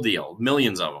 the whole deal,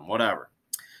 millions of them, whatever.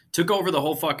 Took over the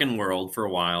whole fucking world for a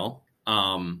while.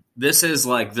 This is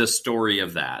like the story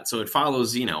of that. So it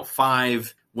follows,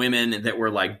 5 women that were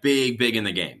like big in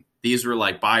the game. These were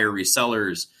like buyer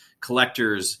resellers,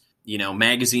 collectors,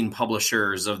 magazine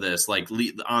publishers of this, like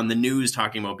on the news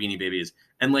talking about Beanie Babies,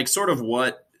 and like sort of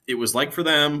what it was like for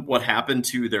them, what happened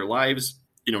to their lives,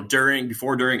 during,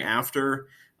 before, during, after.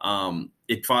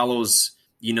 It follows,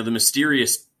 the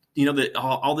mysterious,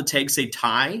 all the tags say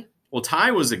Ty. Well,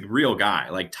 Ty was a real guy,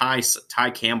 like Ty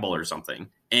Campbell or something.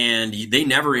 And they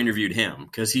never interviewed him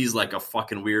because he's like a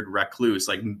fucking weird recluse,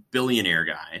 like billionaire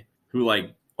guy who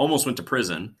like almost went to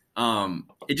prison.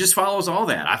 It just follows all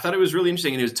that. I thought it was really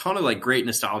interesting, and it was a ton of like great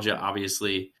nostalgia.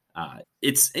 Obviously,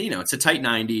 it's it's a tight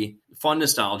 90, fun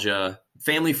nostalgia,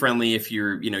 family friendly. If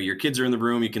your kids are in the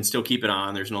room, you can still keep it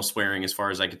on. There's no swearing, as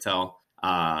far as I could tell.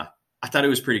 I thought it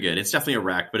was pretty good. It's definitely a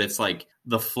wreck, but it's like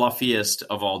the fluffiest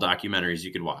of all documentaries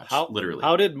you could watch. Literally.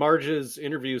 How did Marge's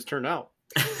interviews turn out?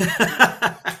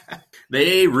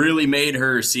 They really made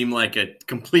her seem like a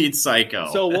complete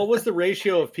psycho. So what was the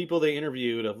ratio of people they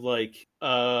interviewed of like,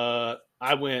 I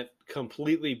went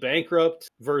completely bankrupt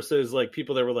versus like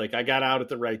people that were like, I got out at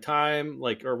the right time,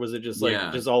 like, or was it just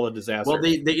like just all a disaster? Well,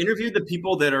 they interviewed the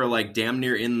people that are like damn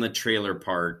near in the trailer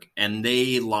park, and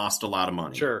they lost a lot of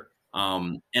money. Sure.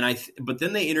 But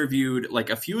then they interviewed like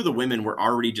a few of the women were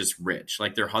already just rich,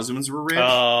 like their husbands were rich.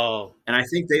 Oh, and I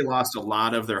think they lost a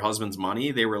lot of their husband's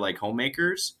money. They were like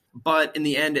homemakers, but in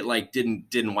the end, it like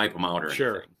didn't wipe them out or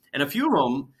anything. And a few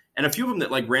of them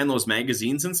that like ran those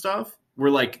magazines and stuff were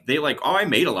like, I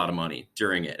made a lot of money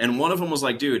during it. And one of them was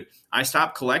like, dude, I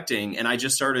stopped collecting and I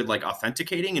just started like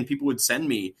authenticating, and people would send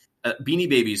me Beanie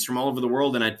Babies from all over the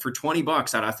world, and for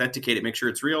 $20, I'd authenticate it, make sure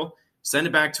it's real, send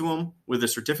it back to them with a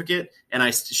certificate,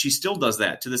 and she still does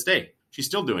that to this day. She's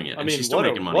still doing it. She's still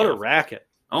making money. What a racket!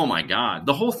 Oh my god,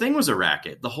 the whole thing was a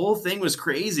racket. The whole thing was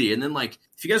crazy. And then like,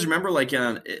 if you guys remember, like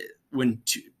when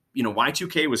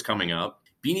Y2K was coming up,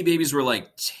 Beanie Babies were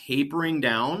like tapering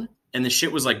down, and the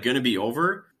shit was like going to be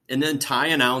over. And then Ty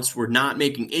announced we're not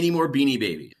making any more Beanie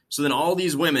Babies. So then all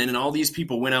these women and all these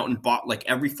people went out and bought like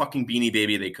every fucking Beanie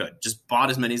Baby they could, just bought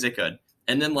as many as they could.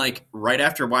 And then like right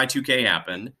after Y2K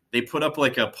happened, they put up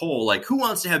like a poll, like, who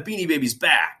wants to have Beanie Babies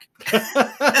back? They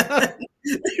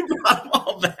brought them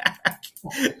all back.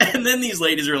 And then these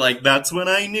ladies were like, that's when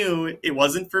I knew it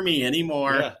wasn't for me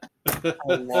anymore. Yeah.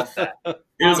 I love that.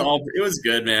 It was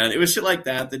good, man. It was shit like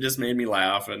that just made me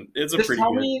laugh, and it's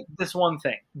Tell me this one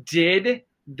thing. Did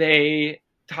they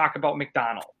talk about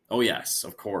McDonald's? Oh yes,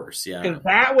 of course, yeah. Because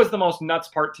that was the most nuts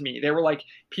part to me. They were like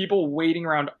people waiting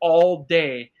around all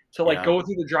day to like go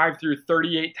through the drive-through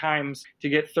 38 times to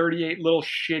get 38 little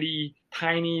shitty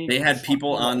tiny. They had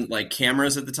people on like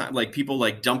cameras at the time, like people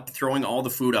like throwing all the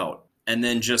food out, and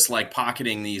then just like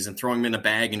pocketing these and throwing them in a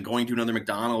bag and going to another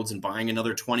McDonald's and buying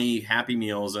another 20 Happy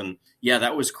Meals. And yeah,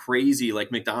 that was crazy. Like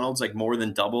McDonald's like more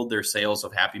than doubled their sales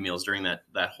of Happy Meals during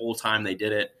that whole time they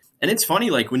did it. And it's funny,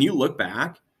 like when you look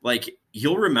back, like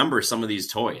you'll remember some of these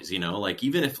toys, like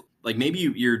even if like maybe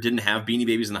you didn't have Beanie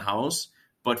Babies in the house,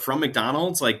 but from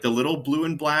McDonald's, like the little blue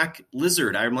and black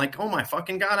lizard, I'm like, oh my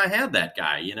fucking God, I had that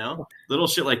guy, Little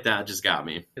shit like that just got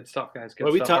me. Good stuff, guys.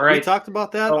 We talked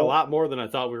about that a lot more than I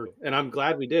thought we were, and I'm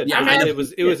glad we did. Yeah, it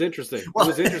was interesting. It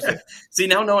was interesting. See,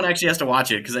 now no one actually has to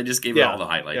watch it because I just gave it all the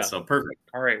highlights, so perfect.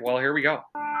 All right, well, here we go.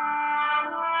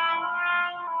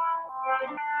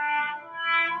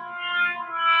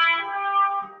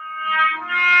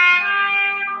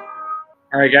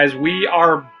 All right, guys, we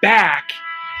are back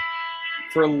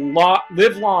for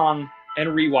Live Long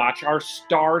and Rewatch, our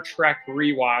Star Trek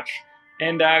rewatch.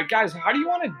 And guys, how do you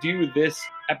want to do this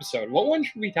episode? What one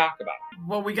should we talk about?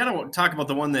 Well, we got to talk about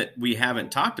the one that we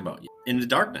haven't talked about yet, Into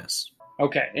Darkness.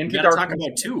 Okay, Into Darkness. Darkness. Talk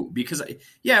about two because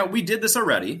we did this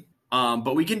already,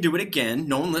 but we can do it again.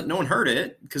 No one heard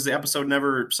it because the episode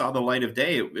never saw the light of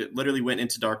day. It literally went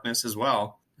into darkness as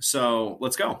well. So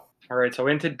let's go. All right, so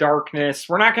Into Darkness.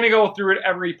 We're not going to go through it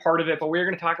every part of it, but we're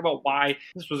going to talk about why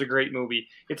this was a great movie.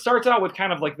 It starts out with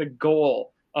kind of like the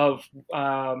goal of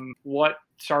what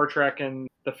Star Trek and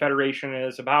the Federation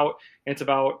is about. It's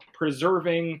about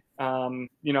preserving,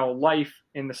 life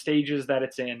in the stages that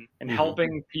it's in and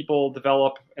helping people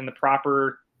develop in the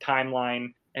proper timeline.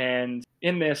 And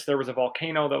in this, there was a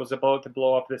volcano that was about to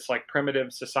blow up this like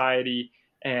primitive society.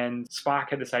 And Spock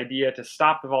had this idea to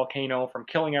stop the volcano from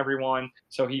killing everyone.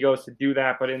 So he goes to do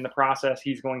that. But in the process,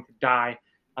 he's going to die.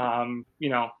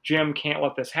 Jim can't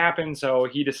let this happen. So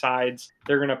he decides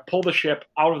they're going to pull the ship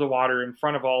out of the water in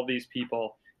front of all these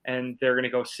people. And they're going to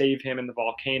go save him in the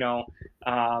volcano,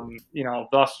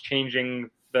 thus changing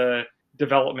the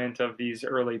development of these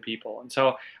early people. And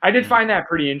so I did find that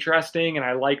pretty interesting. And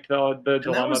I liked the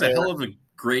dilemma. That was a hell of a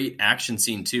great action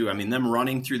scene too. I mean, them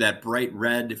running through that bright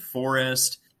red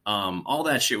forest All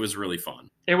that shit was really fun.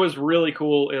 It was really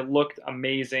cool. It looked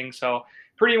amazing. So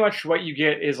pretty much what you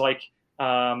get is like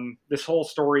this whole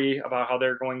story about how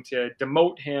they're going to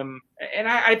demote him. And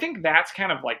I think that's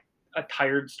kind of like a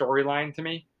tired storyline to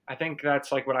me. I think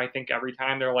that's like what I think every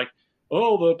time. They're like,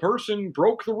 oh, the person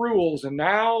broke the rules and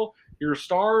now your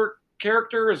star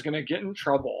character is going to get in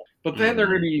trouble. But then they're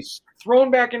going to be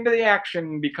thrown back into the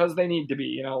action because they need to be,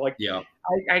 you know, like, yeah.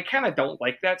 I kind of don't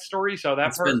like that story. So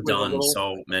that's been done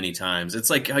so many times. It's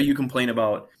like how you complain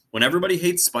about when everybody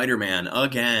hates Spider-Man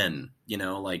again, you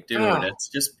know, like, dude,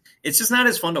 it's just not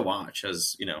as fun to watch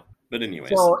as, you know, but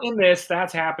anyways. So in this,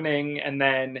 that's happening. And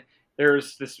then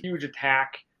there's this huge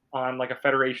attack on like a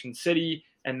Federation city.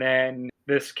 And then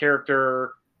this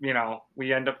character, you know,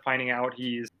 we end up finding out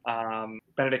he's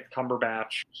Benedict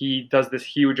Cumberbatch. He does this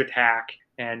huge attack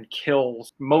and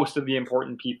kills most of the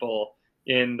important people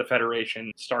in the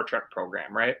Federation Star Trek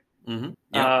program, right? Mm-hmm.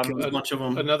 Yeah, kills a bunch of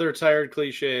them. Another tired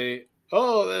cliche.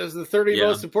 Oh, there's the 30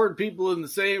 most important people in the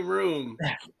same room.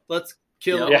 Let's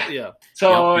kill them. Yeah.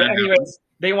 So anyways,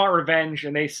 they want revenge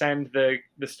and they send the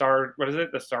star, what is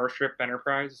it? The Starship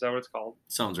Enterprise? Is that what it's called?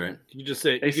 Sounds right. You just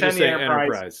say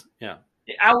Enterprise. Yeah.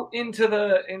 Out into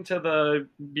the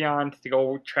beyond to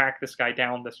go track this guy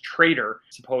down, this traitor,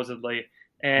 supposedly.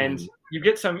 And you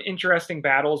get some interesting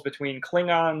battles between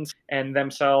Klingons and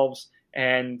themselves,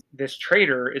 and this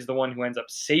traitor is the one who ends up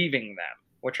saving them,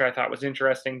 which I thought was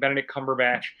interesting. Benedict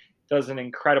Cumberbatch does an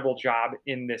incredible job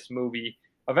in this movie.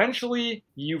 Eventually,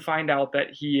 you find out that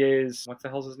he is... What the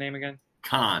hell's his name again?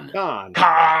 Khan.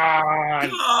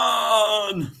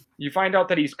 You find out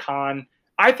that he's Khan.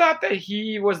 I thought that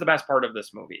he was the best part of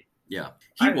this movie. Yeah,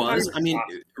 he was. I mean,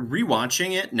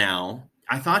 rewatching it now,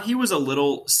 I thought he was a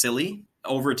little silly.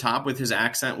 Over top with his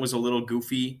accent was a little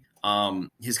goofy.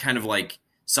 His kind of like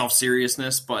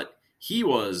self-seriousness, but he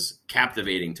was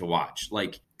captivating to watch.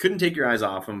 Like, couldn't take your eyes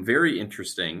off him. Very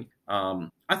interesting.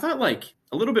 I thought like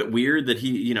a little bit weird that he,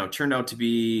 you know, turned out to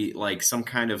be like some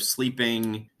kind of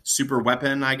sleeping super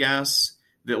weapon, I guess.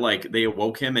 That like they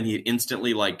awoke him and he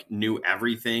instantly like knew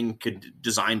everything, could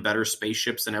design better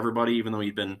spaceships than everybody, even though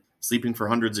he'd been sleeping for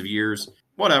hundreds of years.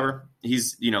 Whatever.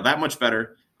 He's, you know, that much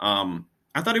better.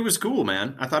 I thought it was cool,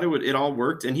 man. I thought it all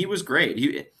worked, and he was great.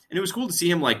 And it was cool to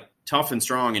see him like tough and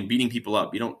strong and beating people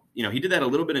up. He did that a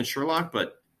little bit in Sherlock,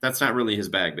 but that's not really his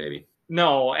bag, baby.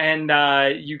 No, and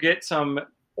you get some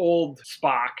old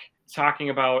Spock talking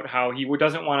about how he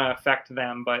doesn't want to affect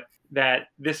them, but that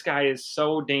this guy is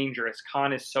so dangerous.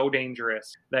 Khan is so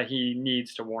dangerous that he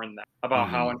needs to warn them about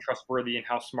how untrustworthy and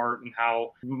how smart and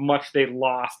how much they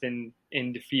lost in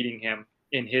defeating him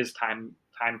in his time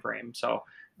frame. So.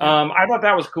 I thought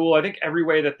that was cool. I think every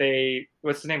way that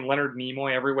what's his name? Leonard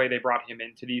Nimoy, every way they brought him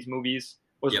into these movies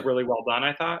was really well done,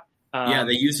 I thought.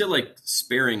 They used it like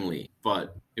sparingly,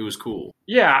 but it was cool.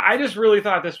 Yeah, I just really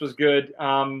thought this was good.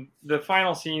 The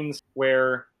final scenes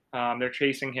where they're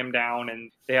chasing him down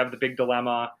and they have the big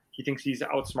dilemma. He thinks he's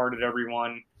outsmarted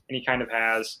everyone, and he kind of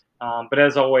has. But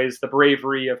as always, the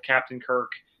bravery of Captain Kirk,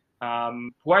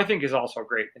 who I think is also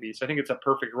great in these. I think it's a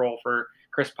perfect role for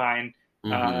Chris Pine.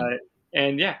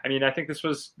 And yeah, I mean, I think this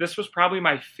was probably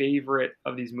my favorite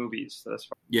of these movies thus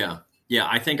far. Yeah,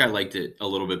 I think I liked it a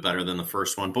little bit better than the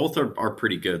first one. Both are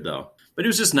pretty good though. But it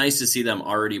was just nice to see them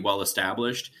already well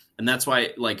established, and that's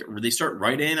why like they start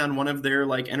right in on one of their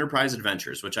like Enterprise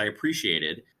adventures, which I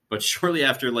appreciated. But shortly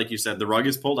after, like you said, the rug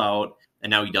is pulled out, and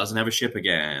now he doesn't have a ship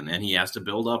again, and he has to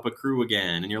build up a crew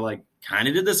again, and you're like, kind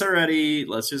of did this already.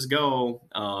 Let's just go.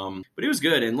 But it was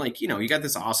good, and like, you know, you got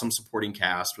this awesome supporting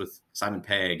cast with Simon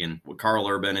Pegg and Carl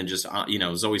Urban and just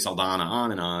Zoe Saldana,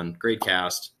 on and on. Great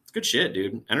cast. It's good shit,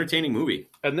 dude. Entertaining movie.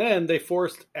 And then they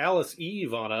forced Alice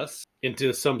Eve on us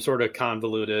into some sort of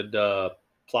convoluted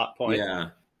plot point.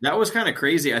 Yeah, that was kind of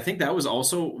crazy. I think that was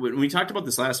also when we talked about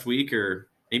this last week, or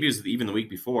maybe it was even the week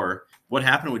before. What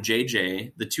happened with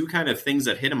JJ? The two kind of things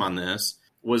that hit him on this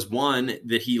was one,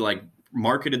 that he like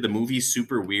marketed the movie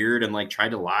super weird and like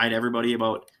tried to lie to everybody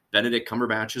about Benedict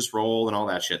Cumberbatch's role and all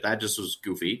that shit. That just was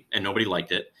goofy and nobody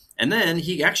liked it. And then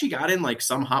he actually got in like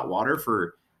some hot water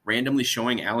for randomly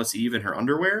showing Alice Eve in her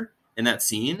underwear in that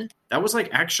scene. That was like,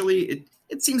 actually,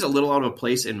 it seems a little out of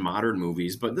place in modern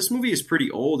movies, but this movie is pretty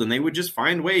old and they would just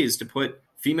find ways to put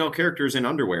female characters in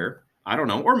underwear. I don't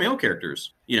know, or male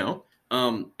characters, you know?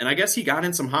 And I guess he got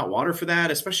in some hot water for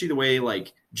that, especially the way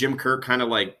like Jim Kirk kind of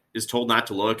like is told not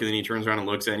to look and then he turns around and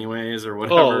looks anyways or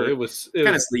whatever. Oh, it was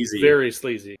kind of sleazy. Very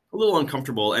sleazy. A little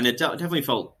uncomfortable, and it definitely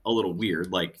felt a little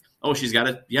weird. Like, she's got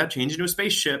to change into a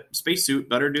spacesuit.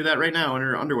 Better do that right now in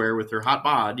her underwear with her hot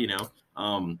bod, you know.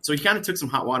 So he kind of took some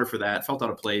hot water for that, felt out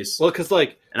of place. Well, because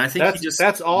like, and I think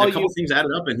that's all a couple things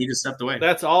added up, and he just stepped away.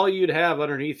 That's all you'd have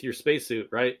underneath your spacesuit,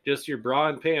 right? Just your bra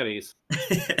and panties.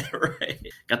 Right.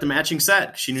 Got the matching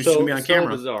set. She knew she was going to be on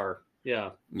camera. So bizarre. Yeah.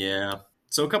 Yeah.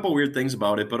 So a couple weird things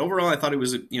about it, but overall, I thought it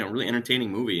was a really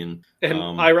entertaining movie. And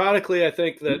ironically, I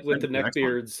think that with the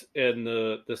neckbeards and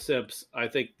the simps, I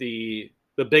think the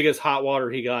biggest hot water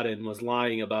he got in was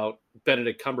lying about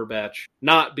Benedict Cumberbatch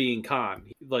not being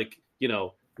Khan. Like,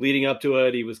 leading up to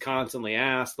it, he was constantly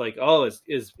asked, like, "Oh,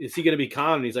 is he going to be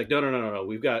Khan?" And he's like, "No.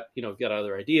 We've got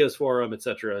other ideas for him,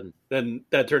 etc." And then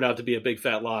that turned out to be a big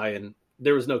fat lie, and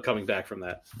there was no coming back from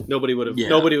that. Nobody would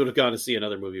have gone to see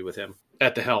another movie with him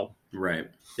at the helm. Right.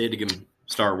 They had to give him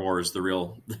Star Wars, the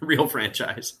real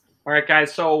franchise. All right,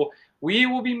 guys. So we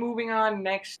will be moving on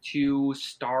next to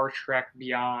Star Trek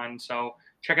Beyond. So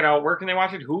check it out. Where can they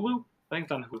watch it? Hulu? I think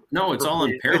it's on Hulu. No, it's all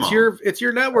on Paramount. It's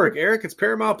your network, Eric. It's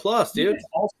Paramount Plus, dude. It's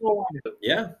also on Hulu.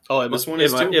 Yeah. Oh, this one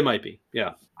is too. It might be.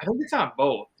 Yeah. I think it's on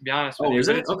both, to be honest with you. Is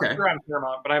it? It's Okay. on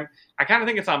Paramount, but I kind of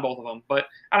think it's on both of them. But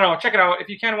I don't know. Check it out. If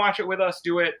you can watch it with us,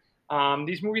 do it.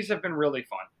 These movies have been really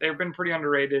fun. They've been pretty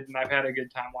underrated, and I've had a good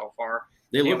time so far.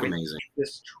 They look amazing.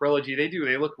 This trilogy, they do.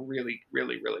 They look really,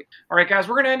 really, really. All right, guys,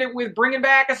 we're going to end it with bringing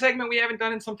back a segment we haven't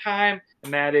done in some time,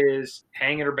 and that is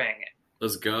Hang It or Bang It.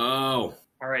 Let's go.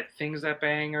 All right, things that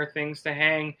bang are things to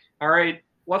hang. All right,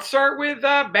 let's start with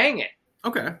Bang It.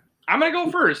 Okay. I'm going to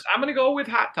go first. I'm going to go with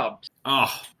hot tubs.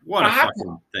 Oh, what a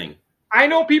fucking thing. I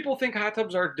know people think hot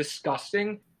tubs are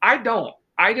disgusting. I don't.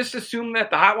 I just assume that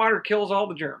the hot water kills all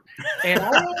the germs. And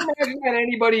I don't imagine that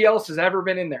anybody else has ever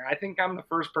been in there. I think I'm the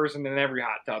first person in every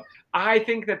hot tub. I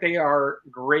think that they are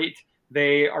great.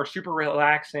 They are super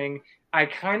relaxing. I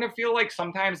kind of feel like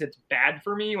sometimes it's bad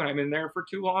for me when I'm in there for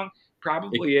too long.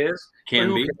 Probably is.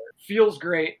 Can be. Feels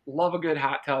great. Love a good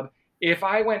hot tub. If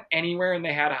I went anywhere and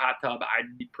they had a hot tub,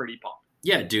 I'd be pretty pumped.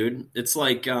 Yeah, dude. It's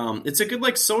like it's a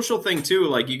good social thing too.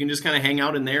 Like you can just kind of hang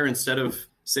out in there instead of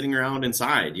sitting around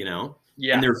inside,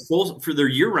 Yeah. And they're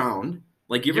year round.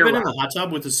 Like you ever been in the hot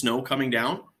tub with the snow coming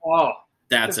down? Oh,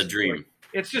 that's a dream. Great.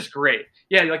 It's just great.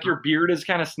 Yeah, like your beard is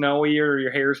kind of snowy or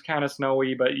your hair's kind of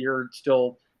snowy, but you're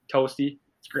still toasty.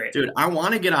 It's great. Dude, I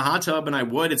want to get a hot tub and I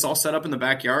would. It's all set up in the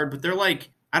backyard, but they're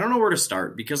like, I don't know where to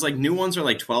start because like new ones are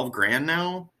like $12,000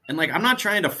 now. And like, I'm not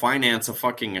trying to finance a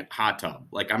fucking hot tub.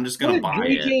 Like, I'm just going to buy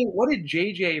it. What did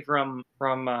JJ from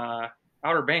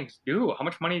Outer Banks do? How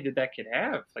much money did that kid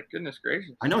have? Like, goodness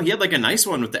gracious. I know he had like a nice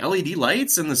one with the LED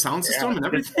lights and the sound system and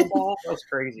everything. That was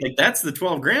crazy. Like that's the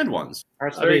 $12,000 ones. All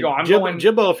right, so there you go.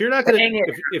 Jimbo, if you're not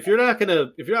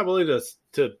willing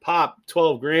to pop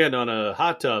 $12,000 on a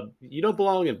hot tub, you don't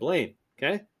belong in Blaine.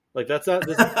 Okay, like that's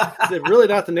really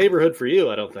not the neighborhood for you.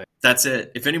 I don't think. That's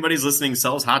it. If anybody's listening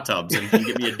sells hot tubs and can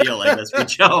get me a deal like this,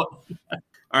 reach out.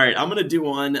 All right, I'm going to do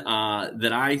one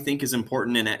that I think is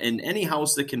important in any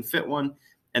house that can fit one,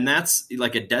 and that's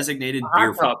like a designated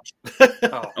beer fridge.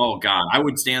 Oh, God, I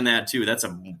would stand that too. That's a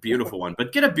beautiful one.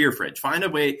 But get a beer fridge. Find a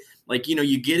way, like,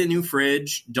 you get a new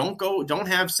fridge. Don't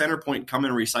have Centerpoint come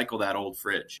and recycle that old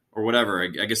fridge or whatever. I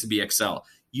guess it'd be XL.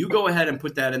 You go ahead and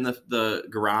put that in the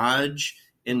garage,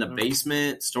 in the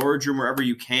basement, storage room, wherever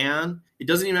you can. It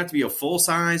doesn't even have to be a full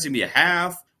size. It can be a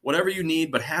half, whatever you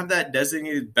need, but have that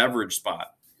designated beverage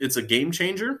spot. It's a game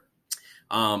changer.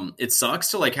 It sucks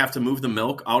to like have to move the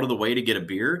milk out of the way to get a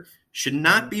beer. Should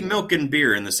not be milk and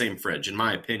beer in the same fridge, in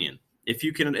my opinion. If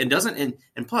you can,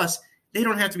 and plus, they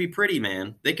don't have to be pretty,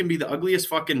 man. They can be the ugliest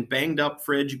fucking banged up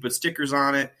fridge. You put stickers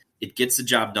on it. It gets the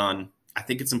job done. I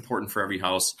think it's important for every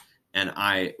house, and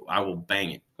I will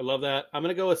bang it. I love that. I'm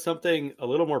going to go with something a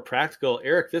little more practical.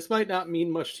 Eric, this might not mean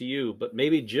much to you, but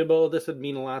maybe Jimbo, this would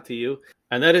mean a lot to you.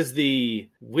 And that is the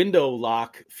window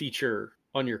lock feature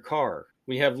on your car.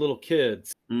 We have little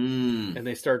kids and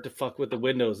they start to fuck with the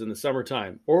windows in the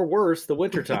summertime or worse, the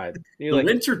wintertime.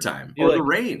 Wintertime or the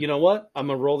rain. You know what? I'm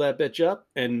going to roll that bitch up.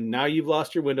 And now you've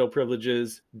lost your window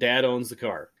privileges. Dad owns the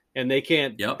car and they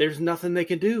can't, there's nothing they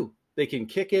can do. They can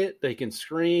kick it. They can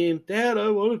scream, Dad, I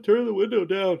want to turn the window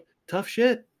down. Tough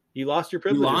shit. You lost your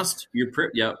privilege. You lost your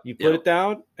You put it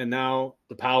down, and now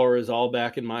the power is all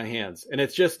back in my hands. And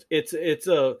it's just, it's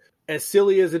as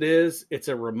silly as it is, it's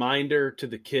a reminder to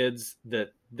the kids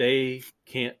that they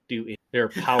can't do anything. They're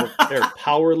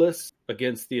powerless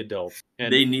against the adults.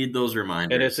 And they need those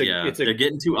reminders. And they're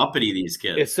getting too uppity, these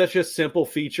kids. It's such a simple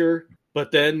feature,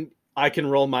 but then I can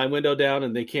roll my window down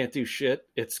and they can't do shit.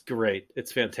 It's great.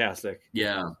 It's fantastic.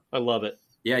 Yeah. I love it.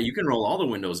 Yeah, you can roll all the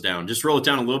windows down. Just roll it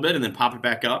down a little bit and then pop it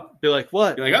back up. They're like,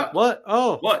 what? You're like, what?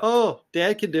 Oh, what? Oh,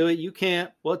 Dad can do it. You can't.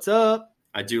 What's up?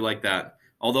 I do like that.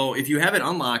 Although if you have it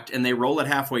unlocked and they roll it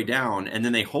halfway down and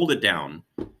then they hold it down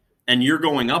and you're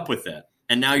going up with it.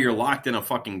 And now you're locked in a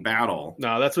fucking battle.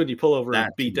 No, that's when you pull over and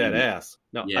beat that ass.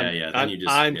 No,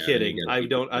 I'm kidding.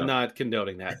 I'm not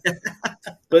condoning that.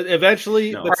 But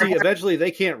eventually, eventually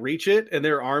they can't reach it, and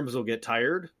their arms will get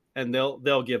tired, and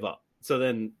they'll give up. So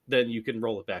then you can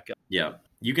roll it back up. Yeah,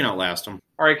 you can outlast them.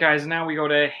 All right, guys. Now we go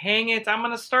to hang it. I'm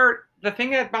gonna start. The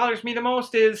thing that bothers me the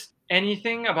most is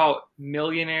anything about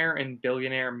millionaire and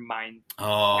billionaire mind.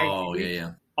 Oh,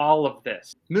 yeah. All of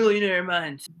this. Millionaire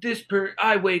minds.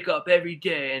 I wake up every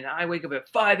day and I wake up at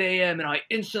 5 a.m. and I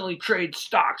instantly trade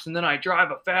stocks and then I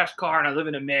drive a fast car and I live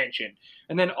in a mansion.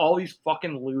 And then all these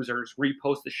fucking losers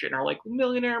repost the shit and are like,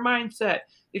 millionaire mindset.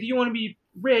 If you want to be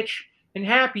rich and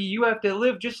happy, you have to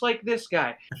live just like this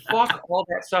guy. Fuck all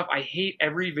that stuff. I hate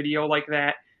every video like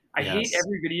that. I hate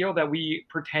every video that we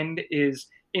pretend is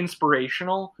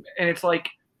inspirational. And it's like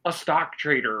a stock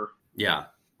trader. Yeah.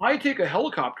 I take a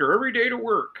helicopter every day to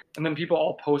work. And then people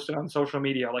all post it on social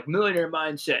media like millionaire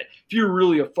mindset. If you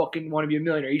really want to be a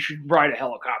millionaire, you should ride a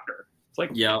helicopter. It's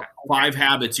like 5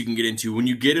 habits you can get into. When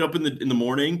you get up in the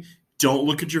morning, don't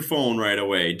look at your phone right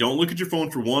away. Don't look at your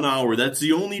phone for 1 hour. That's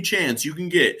the only chance you can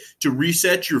get to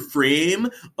reset your frame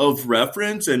of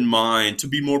reference and mind to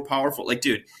be more powerful. Like,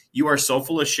 dude, you are so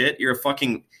full of shit. You're a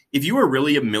fucking – if you were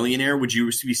really a millionaire, would you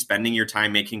be spending your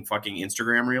time making fucking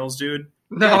Instagram reels, dude?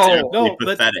 No,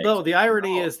 the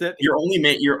irony is that you're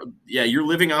you're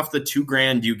living off the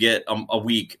 $2,000 you get a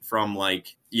week from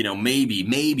like,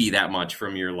 maybe that much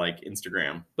from your like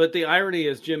Instagram. But the irony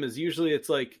is, Jim, is usually it's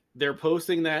like they're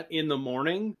posting that in the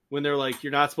morning when they're like,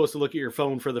 you're not supposed to look at your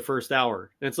phone for the first hour.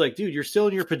 And it's like, dude, you're still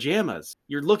in your pajamas.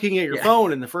 You're looking at your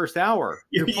phone in the first hour.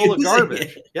 You're full of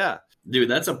garbage. Yeah. Dude,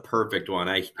 that's a perfect one.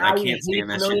 I can't stand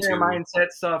that shit too. Mindset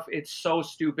stuff. It's so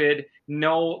stupid.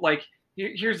 No, like,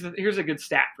 here's a good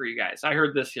stat for you guys. I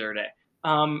heard this the other day.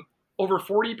 Over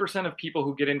 40% of people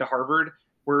who get into Harvard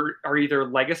are either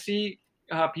legacy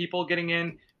people getting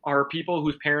in, are people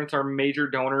whose parents are major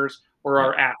donors, or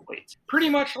are athletes. Pretty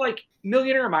much like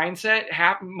millionaire mindset.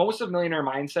 Most of millionaire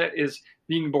mindset is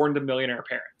being born to millionaire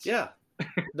parents. Yeah,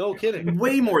 no kidding.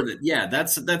 Way more than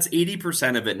that's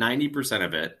 80% of it, 90%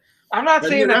 of it. I'm not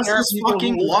saying that's just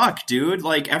fucking luck, dude.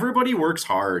 Like everybody works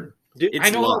hard. Dude, I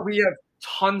know that we have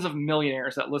tons of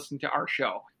millionaires that listen to our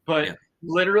show, but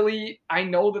literally, I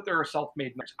know that there are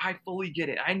self-made millionaires. I fully get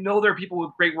it. I know there are people with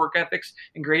great work ethics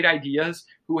and great ideas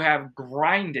who have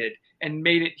grinded and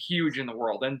made it huge in the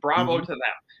world, and bravo to them.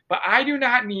 But I do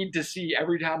not need to see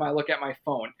every time I look at my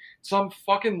phone some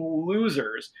fucking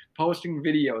losers posting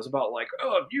videos about like,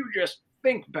 oh, if you just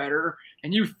think better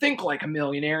and you think like a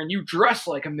millionaire and you dress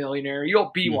like a millionaire,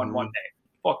 you'll be one day.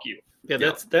 Fuck you.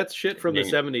 Yeah, that's shit from the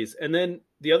 70s. And then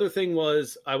the other thing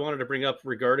was I wanted to bring up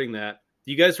regarding that.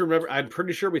 Do you guys remember? I'm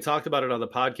pretty sure we talked about it on the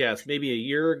podcast maybe a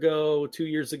year ago, 2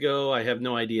 years ago. I have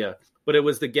no idea. But it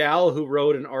was the gal who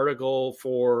wrote an article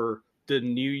for the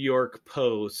New York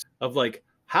Post of like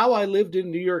how I lived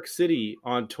in New York City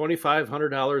on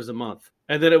 $2,500 a month.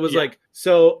 And then it was like,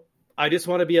 so I just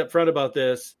want to be upfront about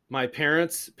this. My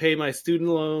parents pay my student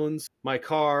loans, my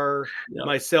car,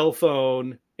 my cell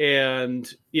phone,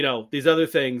 and these other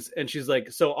things. And she's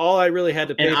like, so all I really had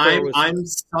to pay for was I'm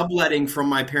subletting from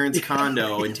my parents'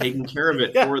 condo and taking care of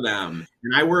it for them.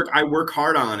 And I work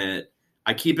hard on it.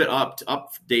 I keep it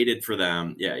updated for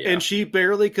them. Yeah. And she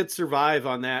barely could survive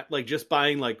on that, like just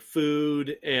buying like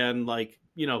food and like,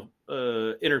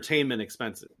 entertainment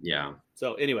expenses. Yeah.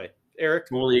 So anyway, Eric.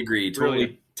 Totally agree.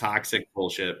 Totally toxic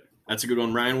bullshit. That's a good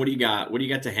one. Ryan, what do you got? What do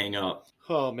you got to hang up?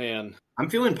 Oh, man. I'm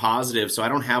feeling positive, so I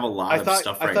don't have a lot of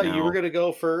stuff right now. I thought you were going to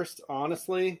go first,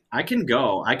 honestly. I can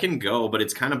go, but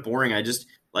it's kind of boring.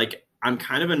 I'm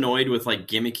kind of annoyed with like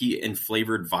gimmicky and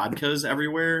flavored vodkas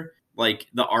everywhere. Like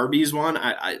the Arby's one,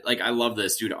 I love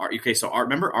this, dude. Okay, so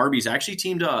remember Arby's actually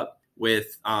teamed up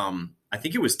with, I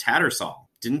think it was Tattersall,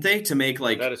 didn't they? To make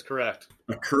like that is correct,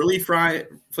 a curly fry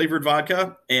flavored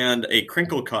vodka and a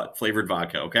crinkle cut flavored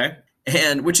vodka. Okay,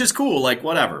 and which is cool, like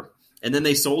whatever. And then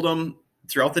they sold them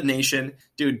throughout the nation,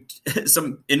 dude.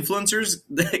 Some influencers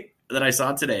that I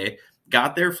saw today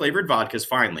got their flavored vodkas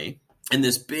finally in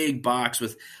this big box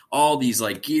with all these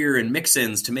like gear and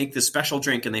mix-ins to make this special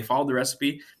drink, and they followed the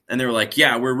recipe. And they were like,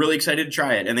 yeah, we're really excited to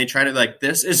try it. And they tried it like,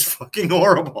 this is fucking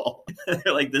horrible.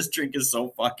 They're like, this drink is so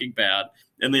fucking bad.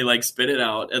 And they like spit it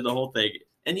out and the whole thing.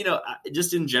 And,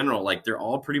 just in general, like they're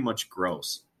all pretty much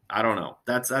gross. I don't know.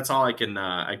 That's all I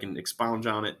can expound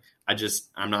on it.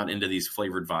 I'm not into these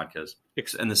flavored vodkas.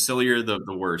 And the sillier, the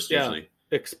worse usually.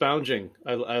 Expounding.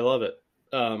 I love it.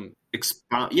 It's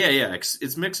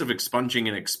a mix of expunging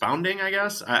and expounding, I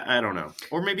guess. I don't know.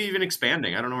 Or maybe even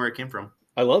expanding. I don't know where it came from.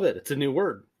 I love it. It's a new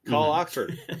word. Call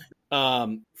Oxford.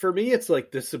 For me, it's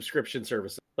like the subscription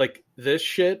service. Like this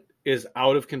shit is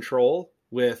out of control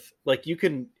with like you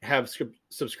can have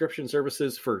subscription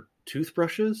services for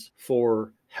toothbrushes,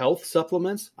 for health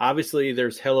supplements. Obviously,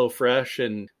 there's HelloFresh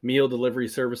and meal delivery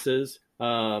services.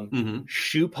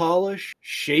 Shoe polish,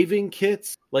 shaving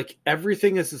kits, like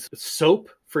everything is a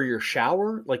soap for your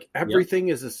shower. Like everything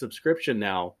is a subscription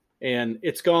now, and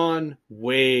it's gone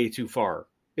way too far.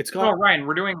 It's gone. Oh, Ryan,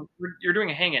 you're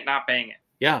doing a hang it, not bang it.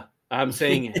 Yeah, I'm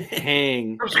saying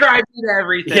hang. Subscribe to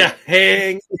everything. Yeah,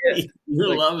 hang. You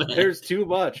Like, love it. There's too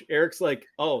much. Eric's like,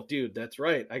 oh, dude, that's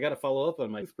right. I got to follow up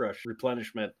on my toothbrush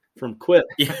replenishment from Quip.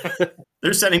 Yeah.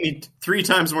 They're sending me 3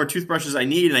 times more toothbrushes I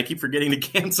need, and I keep forgetting to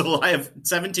cancel. I have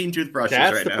 17 toothbrushes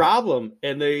That's right the now. problem.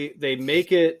 And they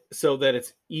make it so that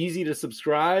it's easy to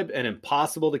subscribe and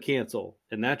impossible to cancel.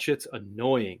 And that shit's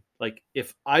annoying. Like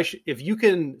if you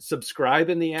can subscribe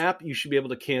in the app, you should be able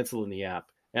to cancel in the app.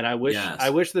 And I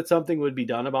wish that something would be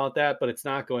done about that, but it's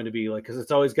not going to be like, because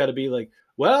it's always got to be like,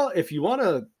 well, if you want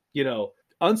to,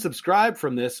 unsubscribe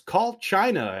from this, call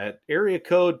China at area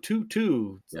code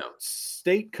 22,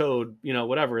 state code,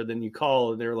 whatever. Then you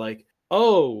call and they're like,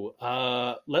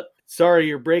 oh, sorry,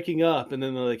 you're breaking up. And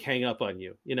then they like hang up on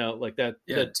you, like that.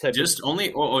 Yeah, that type just of... only,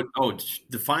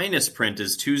 the finest print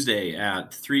is Tuesday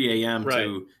at 3 a.m.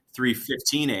 to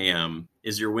 3:15 a.m.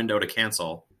 is your window to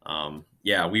cancel.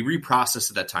 We reprocess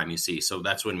at that time, you see. So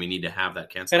that's when we need to have that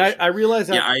cancellation. And I realize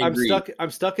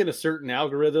I'm stuck in a certain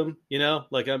algorithm,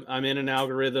 like I'm in an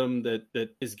algorithm that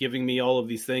is giving me all of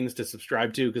these things to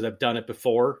subscribe to because I've done it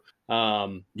before.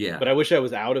 But I wish I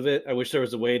was out of it. I wish there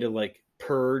was a way to like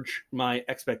purge my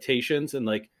expectations and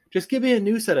like just give me a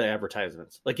new set of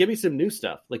advertisements. Like give me some new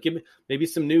stuff. Like give me maybe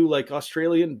some new like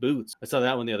Australian boots. I saw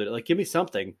that one the other day. Like give me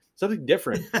something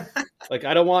different. Like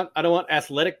I don't want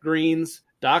Athletic Greens,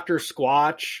 Dr.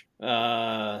 Squatch,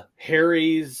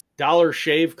 Harry's, Dollar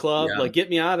Shave Club. Yeah. Like get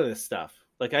me out of this stuff.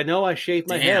 Like I know I shaved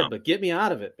my head, but get me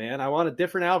out of it, man. I want a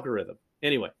different algorithm.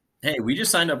 Anyway. Hey, we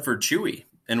just signed up for Chewy.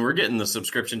 And we're getting the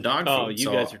subscription dog food. Oh, you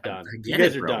guys are done. You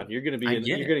guys are done. You're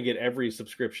gonna get every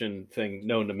subscription thing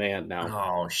known to man now.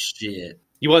 Oh shit!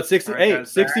 You want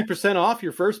 60% off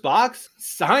your first box?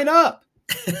 Sign up.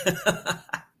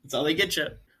 That's all they get you.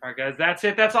 All right, guys, that's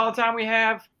it. That's all the time we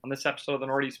have on this episode of the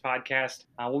Northeast Podcast.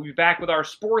 We'll be back with our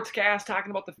sportscast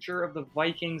talking about the future of the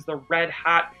Vikings, the red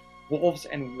hot Wolves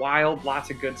and Wild.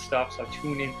 Lots of good stuff. So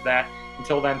tune into that.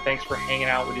 Until then, thanks for hanging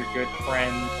out with your good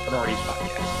friends, the Northeast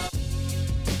Podcast.